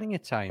kick-off, getting your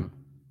time.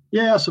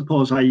 Yeah, I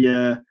suppose I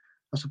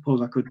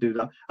could do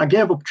that. I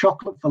gave up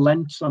chocolate for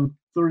Lent, so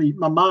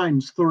my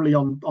mind's thoroughly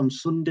on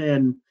Sunday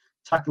and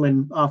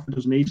tackling half a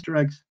dozen Easter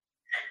eggs.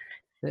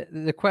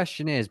 The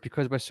question is,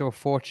 because we're so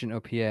fortunate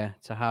up here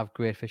to have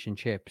great fish and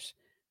chips,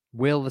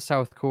 will the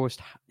South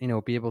Coast,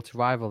 be able to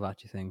rival that,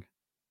 do you think?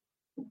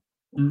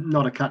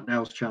 Not a cat and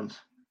mouse chance.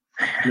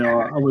 No,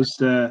 I was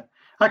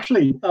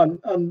actually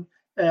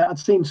I'd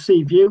seen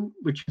Seaview,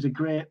 which is a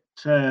great.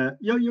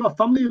 You're a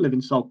family who live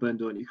in Saltburn,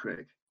 don't you,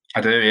 Craig? I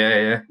do,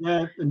 yeah.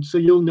 Yeah, and so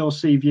you'll know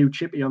Seaview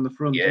Chippy on the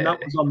front, and that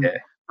was on.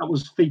 That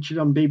was featured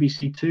on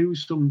BBC Two,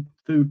 some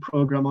food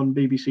program on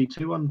BBC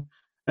Two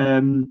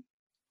on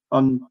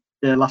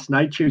last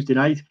night, Tuesday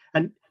night,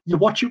 and you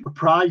watch it with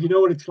pride. You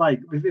know what it's like.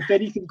 If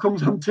anything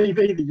comes on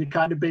TV that you're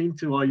kind of been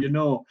to, or you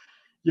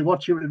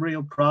watch it with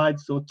real pride.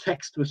 So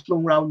text was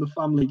slung around the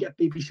family, get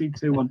BBC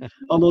Two on.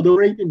 Although they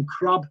were eating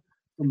crab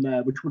from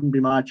there, which wouldn't be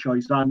my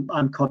choice.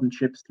 I'm cod and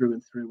chips through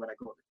and through when I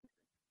go.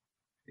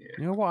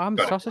 You know what? I'm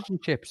sausage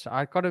and chips.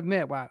 I got to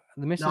admit,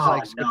 the missus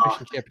likes fish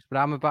and chips, but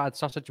I'm a bad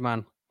sausage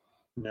man.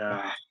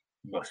 No,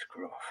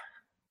 Musgrove.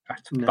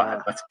 That's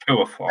bad. That's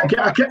poor form.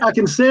 I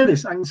can say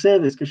this. I can say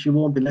this because she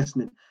won't be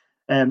listening.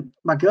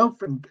 My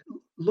girlfriend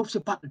loves a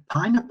battered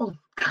pineapple.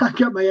 Can't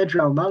get my head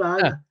around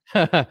that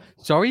either.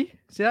 Sorry,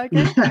 say that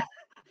again.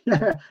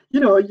 Yeah,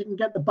 you can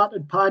get the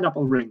battered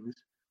pineapple rings.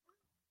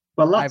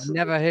 Well, I've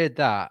never heard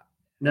that.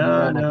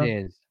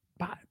 No.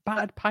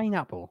 Battered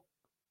pineapple.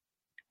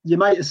 You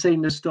might have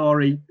seen the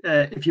story.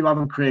 If you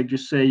haven't, Craig,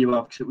 just say you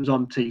have, because it was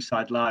on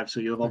Teesside Live,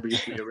 so you've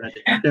obviously read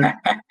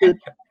it.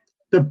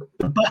 The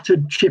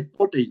battered chip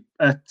putty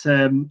at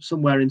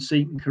somewhere in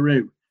Seaton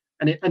Carew,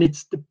 and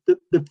it's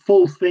the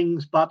full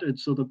thing's battered,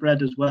 so the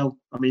bread as well.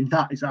 I mean,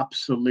 that is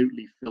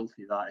absolutely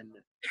filthy, that,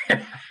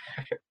 isn't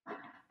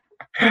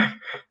it?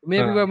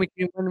 Maybe when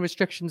the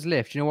restrictions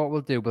lift, you know what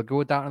we'll do? We'll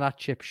go down to that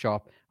chip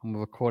shop and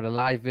we'll record a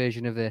live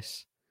version of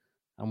this,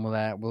 and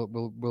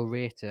we'll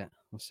rate it.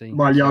 We'll see.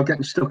 While you're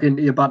getting stuck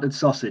into your battered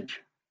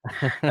sausage.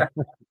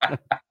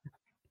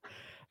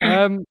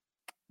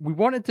 We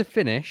wanted to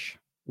finish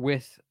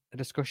with a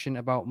discussion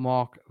about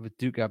Mark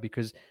Viduka,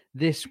 because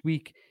this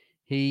week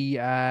he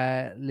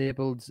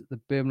labelled the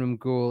Birmingham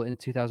goal in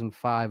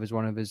 2005 as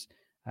one of his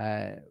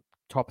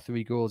top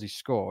 3 goals he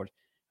scored.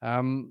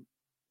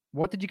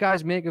 What did you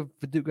guys make of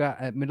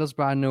Viduka at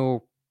Middlesbrough? I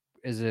know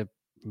as a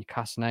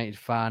Newcastle United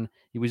fan,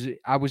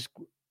 I was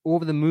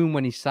over the moon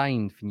when he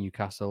signed for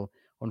Newcastle.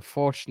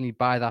 Unfortunately,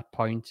 by that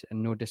point,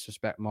 and no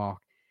disrespect, Mark,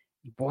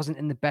 he wasn't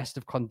in the best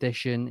of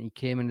condition. He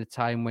came in a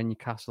time when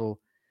Newcastle,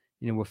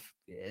 were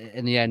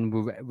in the end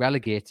were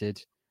relegated.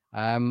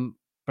 But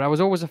I was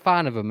always a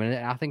fan of him,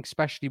 and I think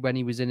especially when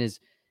he was in his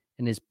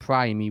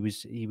prime, he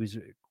was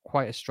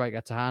quite a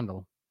striker to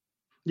handle.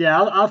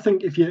 Yeah, I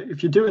think if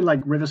you're doing like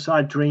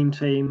Riverside Dream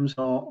Teams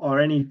or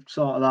any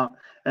sort of that,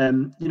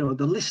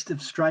 the list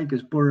of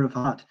strikers Borough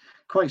have had,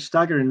 quite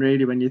staggering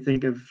really when you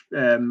think of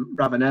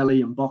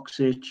Ravanelli and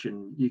Boksic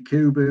and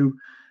Yakubu,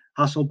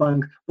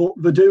 Hasselbank. But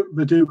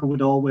Viduka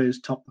would always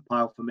top the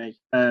pile for me.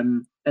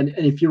 And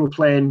if you were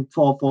playing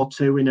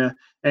 4-4-2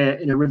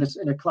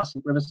 in a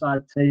classic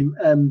Riverside team,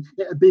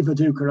 it'd be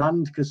Viduka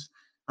and because.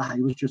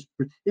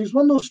 He was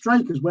one of those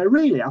strikers where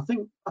really I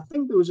think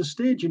there was a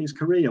stage in his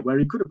career where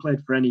he could have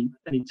played for any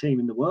team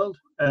in the world.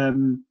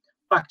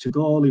 Back to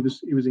goal, he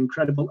was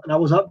incredible. And I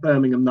was at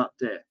Birmingham that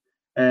day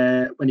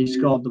when he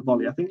scored the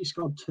volley. I think he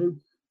scored 2,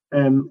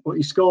 but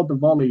he scored the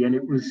volley, and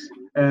it was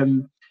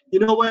when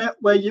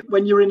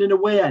you're in an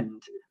away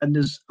end and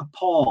there's a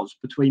pause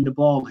between the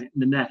ball hitting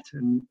the net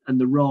and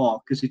the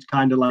roar because it's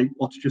kind of like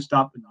what's just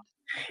happened.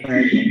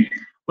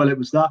 Well, it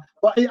was that.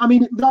 But I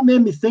mean, that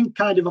made me think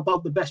kind of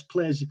about the best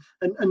players.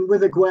 And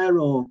with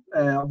Aguero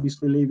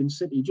obviously leaving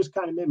City, it just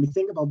kind of made me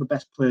think about the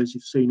best players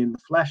you've seen in the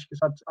flesh.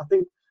 Because I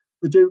think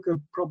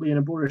Viduka probably in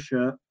a Borough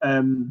shirt.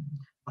 I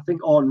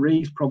think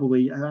Henry's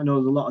probably, I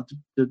know there's a lot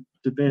of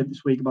debate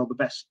this week about the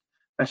best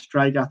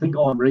striker. I think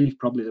Henry's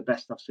probably the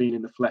best I've seen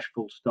in the flesh,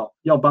 full stop.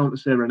 You're bound to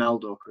say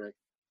Ronaldo, Craig.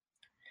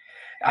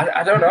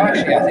 I don't know,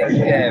 actually. I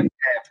think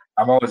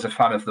I'm always a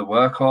fan of the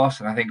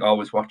workhorse, and I think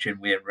always watching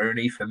Wayne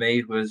Rooney for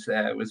me was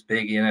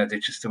big.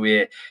 Just the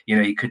way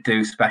he could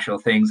do special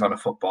things on a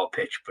football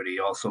pitch, but he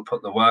also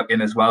put the work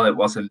in as well. It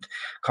wasn't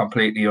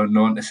completely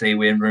unknown to see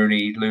Wayne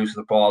Rooney lose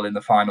the ball in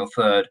the final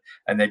third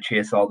and then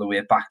chase all the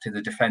way back to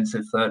the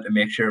defensive third to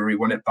make sure he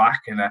won it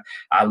back. And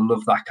I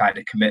love that kind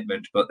of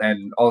commitment. But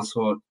then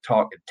also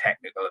talking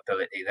technical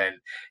ability, then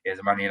as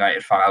a Man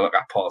United fan, I look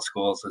at Paul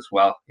Scholes as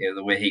well.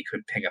 The way he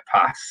could ping a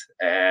pass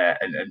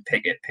and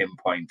pick it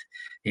pinpoint.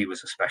 He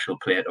was a special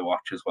player to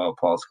watch as well,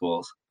 Paul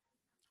Scholes.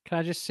 Can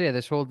I just say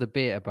this whole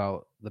debate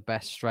about the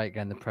best striker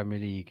in the Premier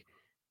League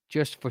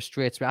just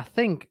frustrates me. I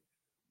think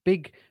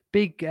big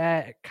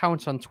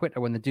counts on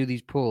Twitter when they do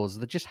these polls,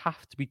 they just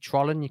have to be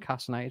trolling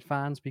Newcastle United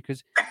fans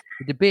because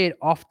the debate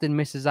often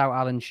misses out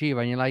Alan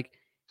Shearer, and you're like,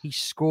 he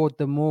scored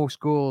the most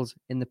goals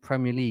in the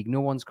Premier League.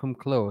 No one's come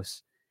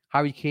close.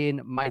 Harry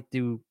Kane might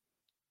do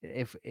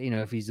if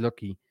he's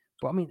lucky.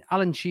 But I mean,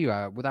 Alan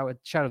Shearer, without a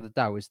shadow of a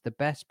doubt, is the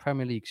best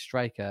Premier League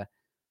striker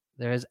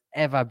there has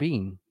ever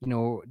been.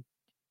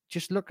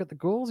 Just look at the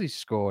goals he's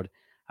scored.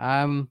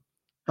 I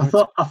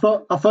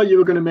thought you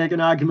were going to make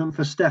an argument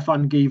for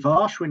Stefan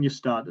Guivarc'h when you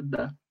started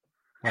there.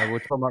 Well, we're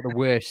talking about the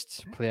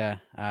worst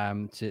player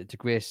to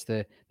grace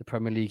the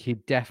Premier League.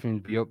 He'd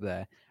definitely be up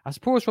there. I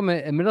suppose from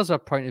a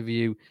Middlesbrough point of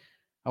view,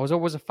 I was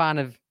always a fan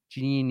of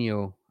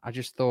Juninho. I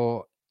just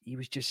thought he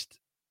was just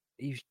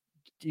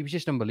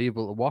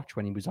unbelievable to watch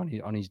when he was on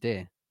his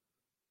day.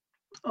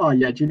 Oh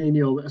yeah,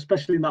 Juninho,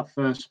 especially in that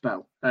first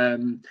spell.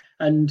 And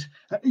when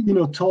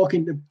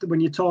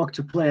you talk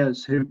to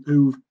players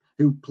who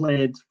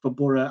played for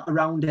Borough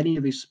around any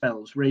of his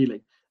spells,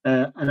 really,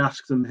 and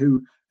ask them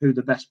who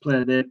the best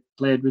player they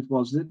played with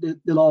was,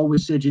 they'll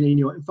always say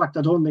Juninho. In fact,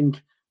 I don't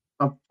think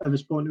I've ever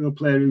spoken to a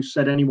player who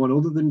said anyone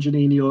other than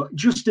Juninho.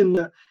 Just in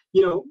the,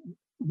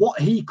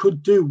 what he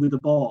could do with the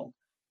ball,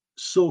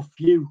 so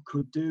few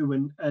could do,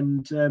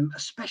 and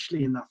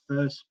especially in that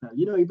first spell.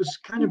 He was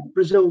kind of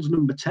Brazil's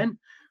number 10,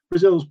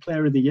 Brazil's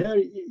player of the year.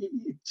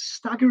 It's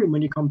staggering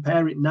when you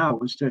compare it now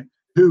as to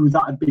who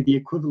that would be the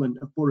equivalent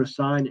of Borough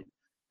signing.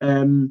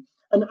 And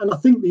I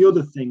think the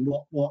other thing,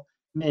 what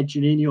made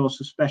Juninho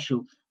so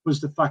special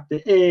was the fact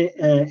that A,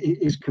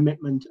 his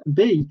commitment, and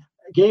B,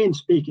 again,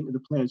 speaking to the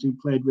players who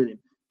played with him,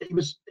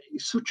 he's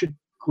such a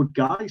good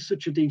guy,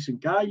 such a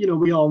decent guy.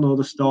 We all know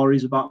the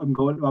stories about him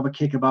going to have a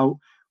kickabout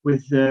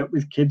with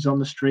kids on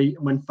the street,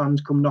 and when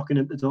fans come knocking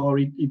at the door,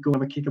 he'd go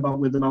have a kickabout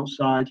with them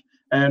outside.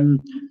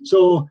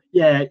 So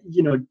yeah,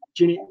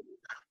 Ginny,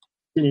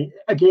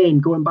 again,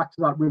 going back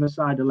to that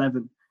Riverside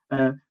 11,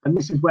 and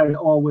this is where you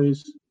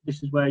always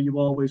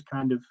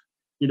kind of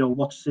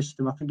watch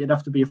system. I think it'd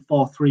have to be a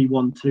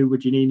 4-3-1-2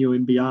 with Juninho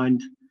in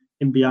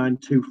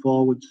behind two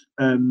forwards.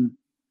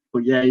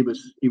 But yeah, he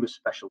was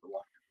special to watch.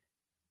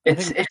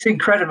 It's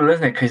incredible,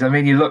 isn't it? Because I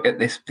mean, you look at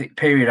this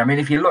period. I mean,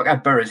 if you look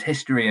at Borough's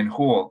history in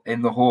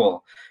the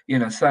whole,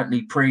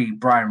 certainly pre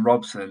Brian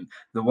Robson,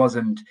 there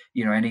wasn't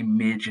any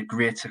major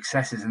great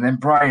successes, and then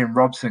Brian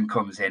Robson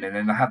comes in, and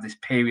then they have this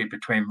period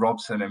between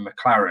Robson and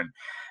McLaren,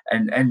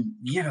 and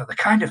you know, the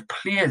kind of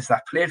players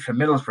that played for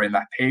Middlesbrough in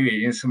that period.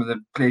 You know, some of the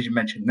players you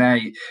mentioned there,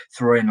 you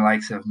throw in the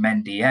likes of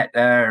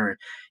Mendieta,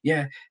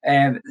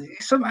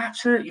 some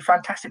absolutely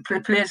fantastic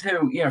players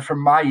who, you know,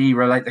 from my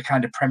era, like the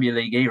kind of Premier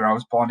League era. I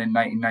was born in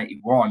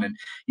 1991, and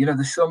you know,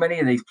 there's so many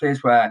of these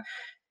players where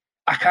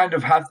I kind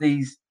of have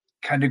these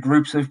kind of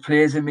groups of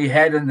players in my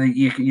head, and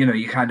you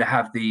kind of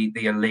have the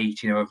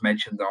elite. You know, I've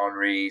mentioned the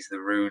Henrys, the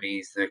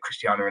Rooneys, the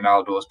Cristiano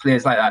Ronaldos,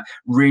 players like that.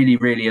 Really,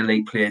 really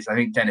elite players. I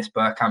think Dennis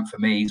Bergkamp for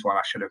me is one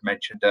I should have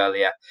mentioned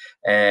earlier.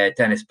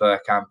 Dennis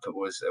Bergkamp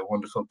was a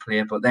wonderful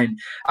player, but then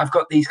I've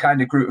got these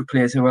kind of group of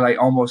players who are like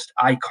almost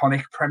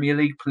iconic Premier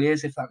League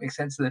players, if that makes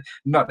sense. They're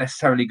not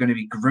necessarily going to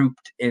be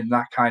grouped in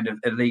that kind of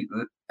elite,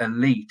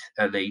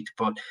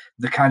 but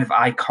the kind of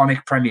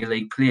iconic Premier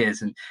League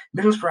players. And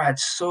Middlesbrough had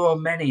so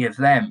many of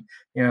them,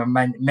 you know,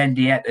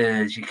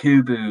 Mendietas,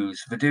 Yakubus,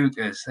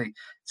 Vidukas. Like,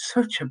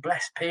 such a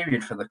blessed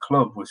period for the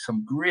club with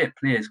some great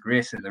players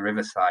gracing the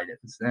Riverside. It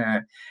was,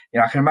 I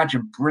can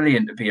imagine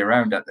brilliant to be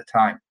around at the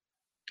time.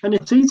 And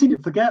it's easy to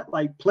forget,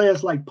 like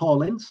players like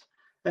Paul Ince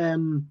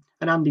and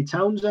Andy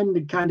Townsend,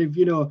 and kind of,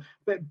 you know,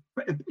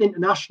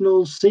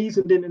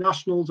 seasoned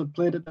internationals have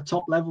played at the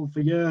top level for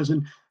years,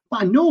 and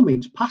by no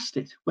means passed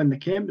it when they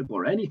came to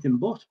Borough, anything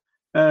but.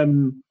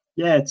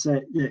 It's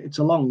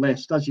a long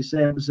list. As you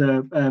say, it was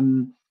a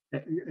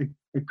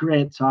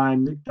great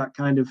time, that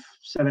kind of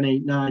 7,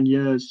 8, 9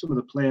 years, some of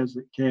the players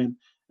that came.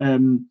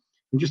 And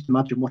just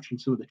imagine watching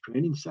some of the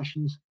training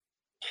sessions.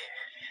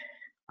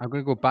 I'm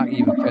going to go back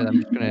even further.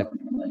 I'm just going to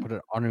put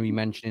an honorary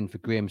mention in for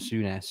Graham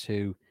Souness,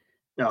 who,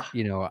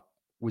 you know,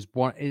 was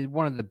one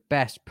of the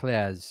best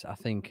players I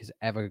think has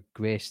ever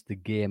graced the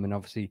game. And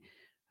obviously,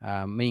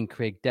 me and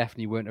Craig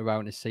definitely weren't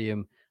around to see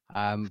him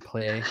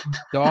play.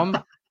 Dom,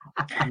 not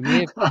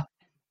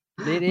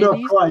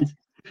quite.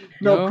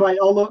 Not quite.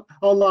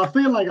 Although I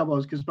feel like I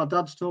was, because my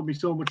dad's told me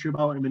so much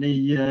about him, and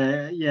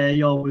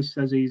he always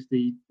says he's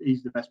the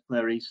best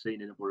player he's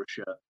seen in a Borough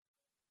shirt.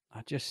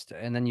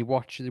 And then you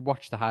watch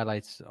the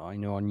highlights, I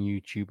know, on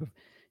YouTube of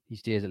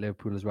his days at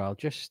Liverpool as well.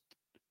 He's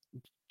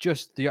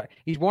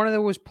one of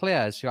those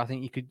players who I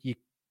think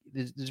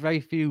there's very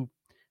few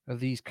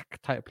of these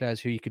type of players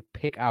who you could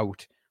pick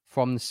out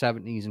from the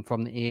 70s and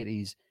from the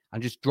 80s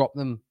and just drop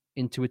them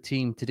into a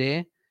team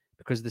today,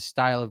 because the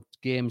style of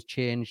games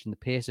changed and the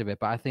pace of it.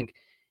 But I think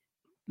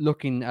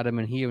looking at him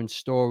and hearing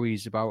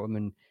stories about him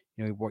and,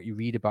 you know, what you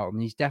read about him,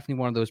 he's definitely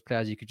one of those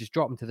players you could just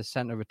drop him to the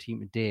center of a team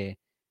today.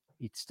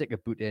 He'd stick a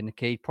boot in.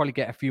 Okay, he'd probably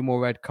get a few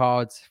more red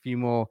cards, a few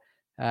more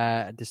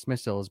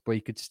dismissals, but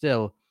he could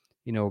still,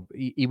 you know,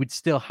 he would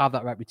still have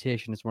that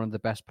reputation as one of the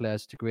best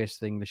players to grace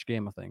the English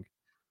game, I think.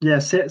 Yeah,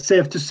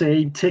 safe to say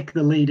he'd tick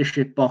the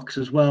leadership box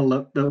as well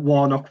that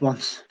Warnock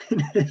wants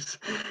in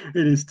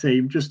his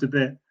team, just a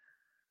bit.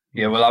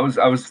 Yeah, well, I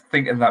was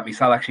thinking that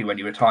myself actually when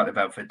you were talking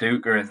about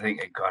Viduka, and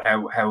thinking, God,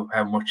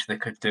 how much they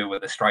could do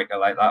with a striker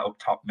like that up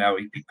top now.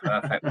 He'd be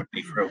perfect, would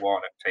be, for a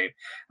Warnock team.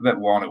 I bet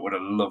Warnock would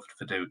have loved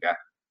Viduka.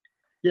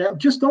 Yeah,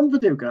 just on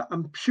Viduka,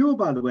 I'm sure,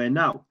 by the way,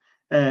 now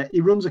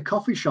he runs a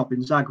coffee shop in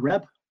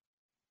Zagreb.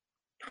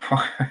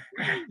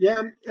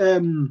 Yeah,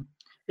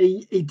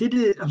 he did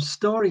a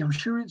story. I'm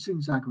sure it's in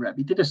Zagreb.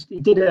 He did a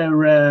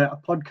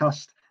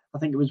podcast. I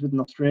think it was with an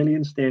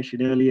Australian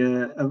station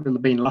earlier. It will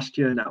have been last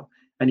year now.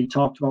 And he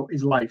talked about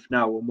his life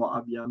now and what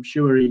have you. I'm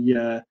sure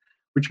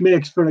which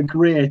makes for a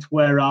great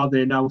Where Are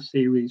They Now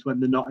series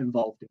when they're not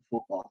involved in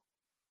football.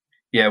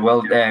 Yeah,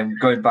 well,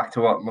 going back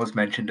to what Muzz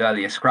mentioned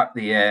earlier, scrap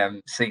the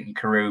Seaton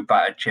Carew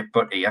battered chip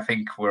butty. I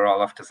think we're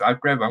all off to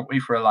Zagreb, aren't we,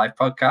 for a live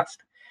podcast?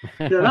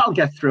 Yeah, that'll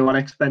get through on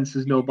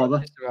expenses, no bother.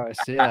 Just about to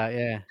say that,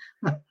 yeah.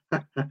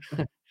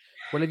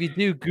 Well, if you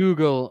do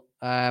Google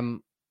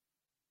Mark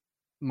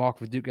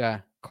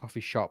Viduka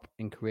coffee shop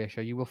in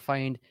Croatia, you will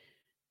find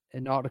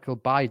an article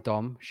by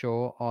Dom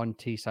Shaw on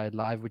Teesside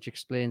Live, which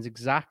explains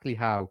exactly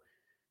how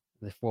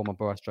the former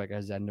Borough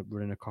strikers ended up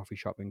running a coffee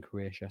shop in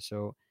Croatia.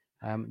 So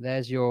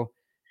there's your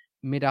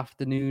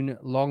mid-afternoon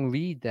long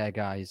read there,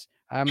 guys.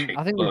 I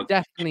think we've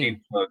definitely...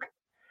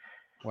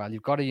 Well,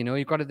 you've got to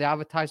the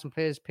advertising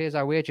players pays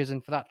our wages,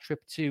 and for that trip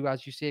to,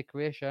 as you say,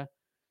 Croatia,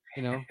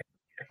 you know,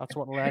 that's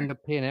what will end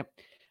up paying it.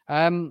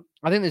 I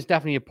think there's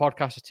definitely a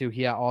podcast or two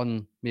here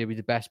on maybe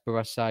the best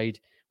Borough side,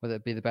 whether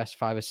it be the best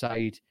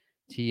five-a-side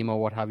team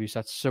or what have you. So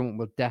that's something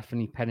we'll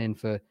definitely pen in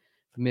for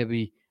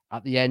maybe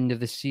at the end of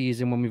the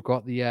season when we've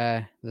got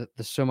the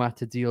summer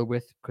to deal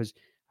with, because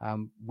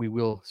we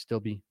will still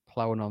be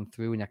ploughing on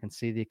through, and I can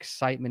see the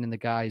excitement in the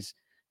guys'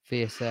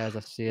 face there as I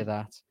say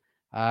that.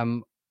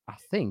 I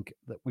think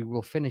that we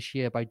will finish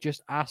here by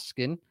just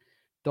asking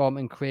Dom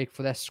and Craig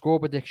for their score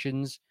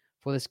predictions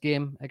for this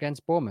game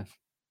against Bournemouth.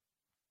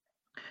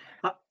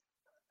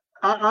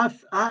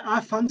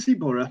 I fancy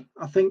Borough.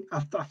 I think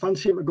I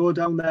fancy him to go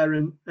down there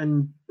and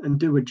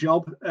do a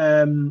job.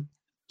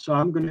 So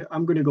I'm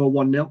gonna go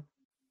 1-0.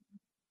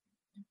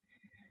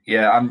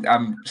 Yeah,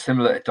 I'm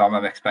similar to Dom.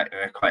 I'm expecting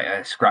quite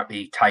a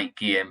scrappy, tight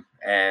game.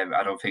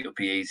 I don't think it'll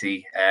be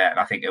easy, and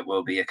I think it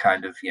will be a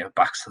kind of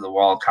backs to the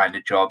wall kind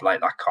of job,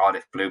 like that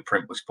Cardiff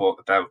blueprint we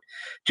spoke about.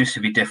 Just to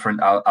be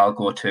different, I'll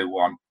go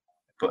 2-1,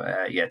 but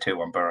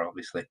 2-1 Borough,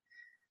 obviously.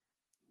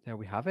 There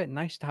we have it.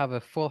 Nice to have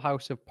a full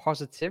house of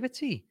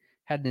positivity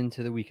heading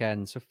into the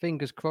weekend. So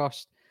fingers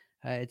crossed,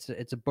 it's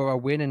a Borough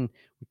win, and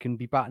we can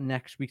be back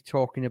next week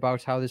talking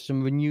about how there's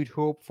some renewed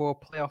hope for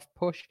a playoff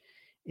push.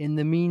 In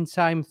the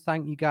meantime,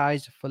 thank you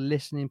guys for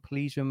listening.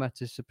 Please remember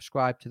to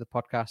subscribe to the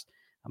podcast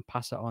and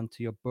pass it on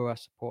to your Borough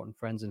supporting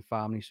friends and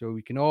family so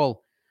we can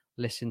all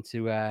listen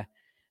to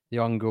the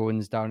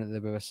ongoings down at the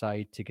Borough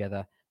side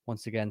together.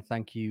 Once again,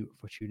 thank you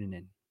for tuning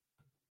in.